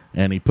kids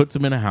and he puts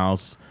them in a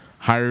house,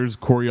 hires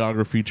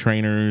choreography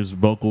trainers,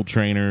 vocal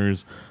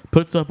trainers,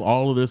 puts up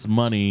all of this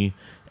money,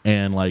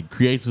 and like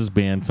creates his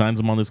band, signs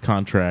them on this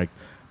contract,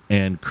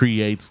 and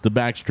creates the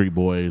Backstreet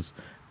Boys.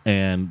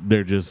 And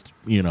they're just,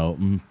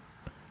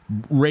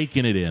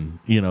 raking it in.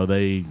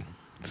 They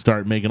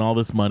start making all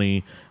this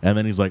money, and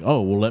then he's like,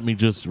 oh, well, let me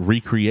just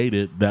recreate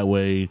it. That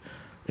way,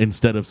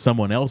 instead of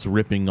someone else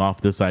ripping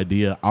off this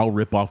idea, I'll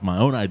rip off my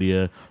own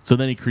idea. So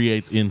then he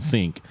creates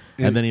NSYNC,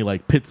 and then he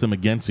like pits them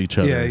against each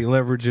other. Yeah, he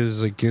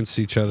leverages against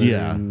each other.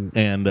 Yeah,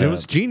 and it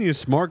was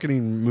genius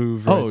marketing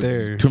move right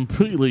there.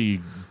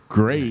 Completely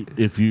great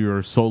if you're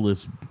a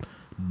soulless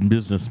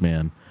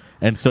businessman.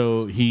 And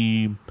so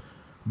he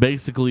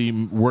basically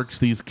works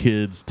these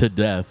kids to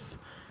death,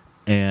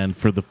 and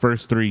for the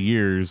first 3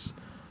 years,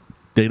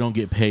 they don't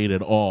get paid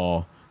at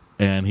all.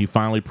 And he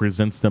finally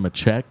presents them a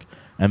check,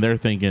 and they're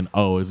thinking,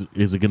 oh, is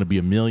it going to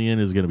be $1 million?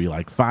 Is it going to be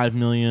like $5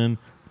 million?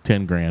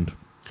 $10,000.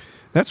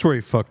 That's where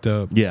he fucked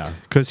up. Yeah.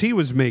 Because he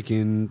was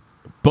making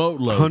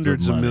Boatloads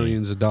hundreds of money.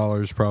 millions of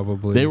dollars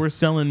probably. They were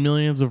selling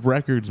millions of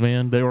records,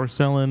 man. They were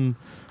selling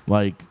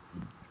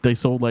they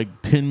sold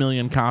like 10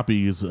 million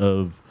copies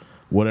of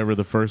whatever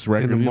the first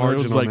record. And the it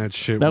was margin on that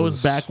shit That was-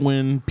 was back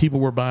when people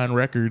were buying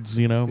records,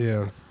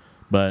 Yeah.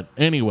 But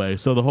anyway,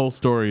 so the whole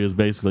story is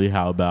basically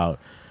how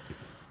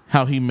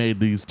he made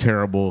these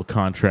terrible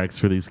contracts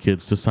for these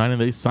kids to sign, and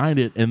they signed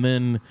it, and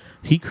then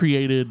he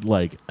created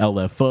like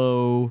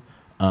LFO,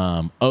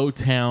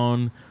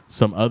 O-Town,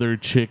 some other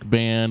chick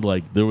band.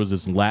 Like there was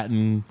this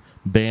Latin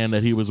band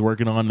that he was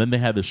working on. Then they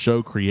had the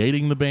show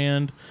creating the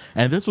band,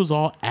 and this was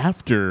all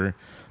after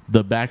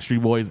the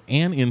Backstreet Boys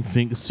and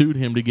NSYNC sued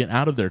him to get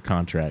out of their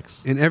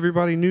contracts. And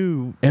everybody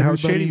knew how Everybody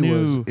shady he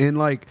knew. was. And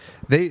like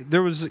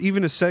there was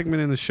even a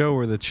segment in the show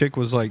where the chick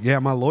was like, "Yeah,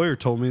 my lawyer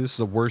told me this is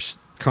the worst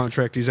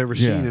contract he's ever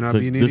seen, and I'd so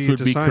be an this idiot would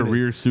to be sign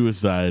career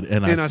suicide,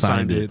 and I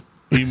signed it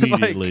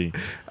immediately.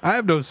 Like, I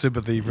have no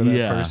sympathy for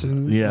that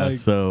person. Yeah, Like,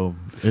 so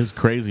it's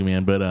crazy,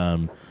 man. But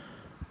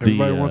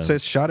everybody wants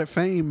that shot at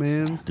fame,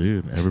 man.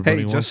 dude. Everybody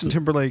Hey, wants Justin it.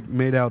 Timberlake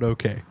made out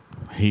okay.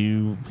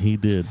 He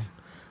did,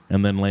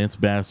 and then Lance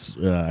Bass,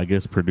 I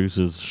guess,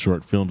 produces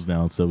short films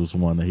now. So it was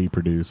one that he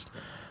produced.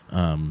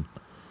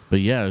 But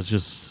yeah, it was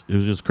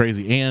just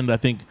crazy. And I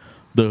think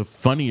the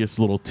funniest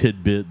little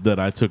tidbit that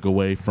I took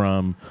away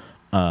from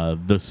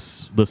the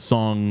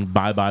song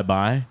 "Bye Bye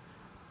Bye,"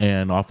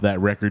 and off that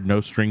record,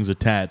 "No Strings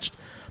Attached,"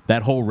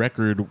 that whole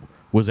record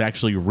was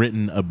actually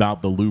written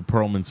about the Lou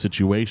Pearlman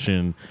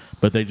situation,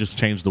 but they just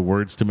changed the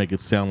words to make it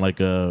sound like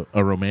a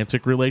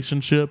romantic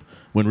relationship,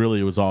 when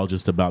really it was all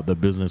just about the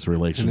business And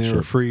relationship. they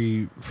were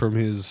free from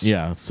his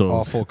So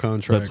awful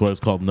contract. that's why it's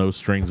called "No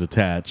Strings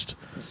Attached."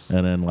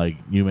 And then like,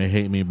 "You may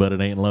hate me, but it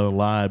ain't no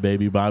lie,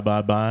 baby. Bye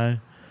bye bye."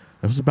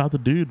 It was about the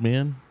dude,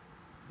 man.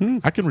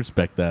 I can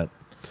respect that.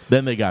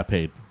 Then they got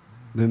paid.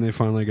 Then they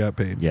finally got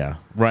paid. Yeah,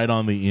 right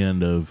on the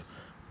end of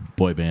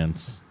boy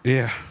bands.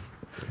 Yeah.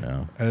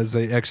 Yeah. As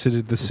they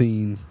exited the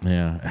scene.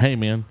 Yeah. Hey,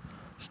 man.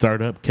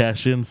 Start up,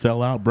 cash in,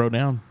 sell out, bro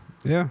down.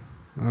 Yeah.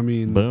 I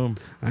mean, Boom.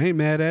 I ain't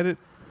mad at it.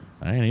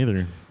 I ain't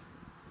either.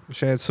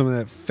 Wish I had some of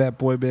that fat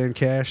boy band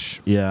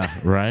cash. Yeah,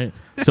 right?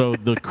 So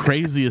the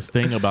craziest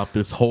thing about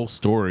this whole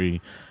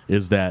story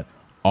is that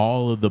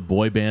all of the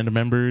boy band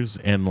members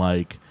and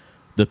like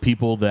the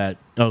people that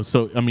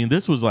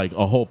this was like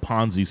a whole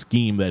Ponzi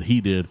scheme that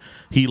he did.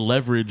 He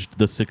leveraged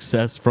the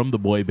success from the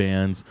boy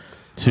bands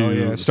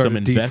to some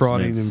started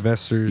defrauding investments.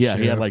 Investors. Yeah,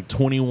 he had like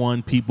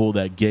 21 people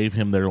that gave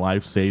him their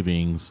life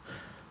savings.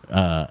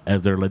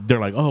 As they're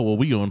like, oh well,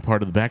 we own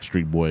part of the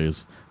Backstreet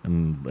Boys,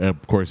 and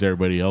of course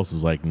everybody else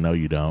is like, no,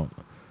 you don't.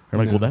 They're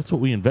like, well, that's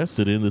what we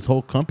invested in this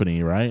whole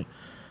company, right?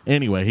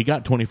 Anyway, he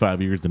got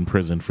 25 years in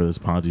prison for this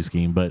Ponzi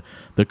scheme. But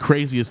the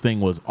craziest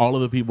thing was all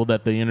of the people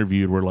that they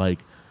interviewed were like,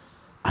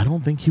 I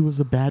don't think he was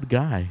a bad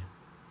guy.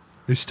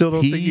 They still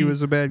don't think he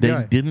was a bad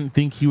guy. They didn't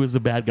think he was a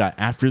bad guy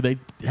after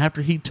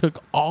he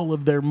took all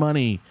of their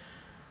money.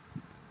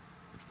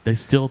 They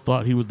still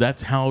thought he was.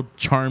 That's how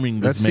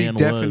charming this man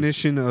was. That's the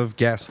definition of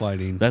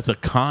gaslighting. That's a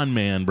con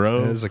man,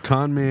 bro. That is a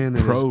con man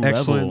that is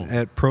excellent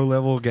at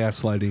pro-level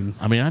gaslighting.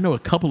 I mean, I know a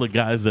couple of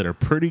guys that are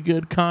pretty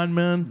good con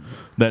men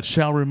that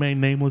shall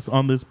remain nameless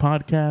on this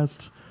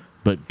podcast.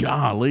 But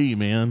golly,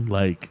 man,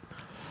 like,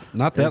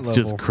 not that it's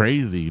level. just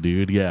crazy,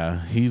 dude.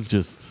 Yeah, he's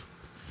just.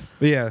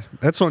 But yeah,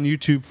 that's on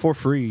YouTube for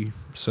free.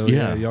 So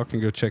yeah, y'all can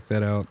go check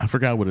that out. I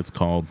forgot what it's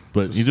called,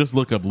 but you just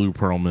look up Lou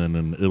Pearlman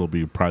and it'll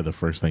be probably the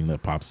first thing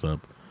that pops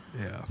up.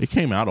 Yeah, it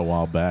came out a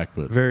while back,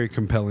 but very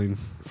compelling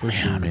for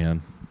sure.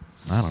 Man,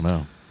 I don't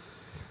know.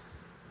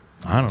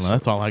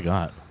 That's all I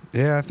got.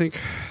 Yeah, I think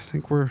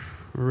we're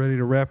ready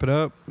to wrap it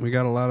up. We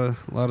got a lot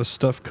of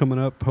stuff coming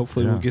up.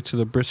 Hopefully, we'll get to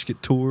the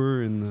brisket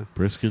tour and the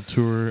brisket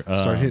tour.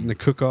 Start hitting the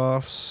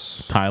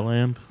cook-offs.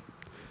 Thailand,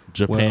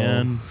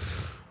 Japan.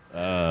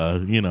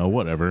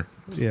 Whatever.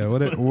 Yeah,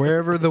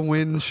 wherever the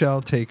wind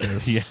shall take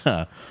us.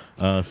 Yeah.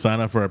 Sign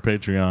up for our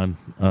Patreon.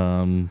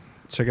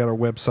 Check out our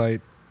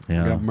website.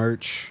 Yeah. We got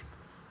merch.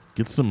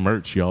 Get some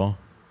merch, y'all.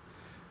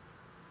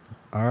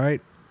 All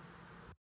right.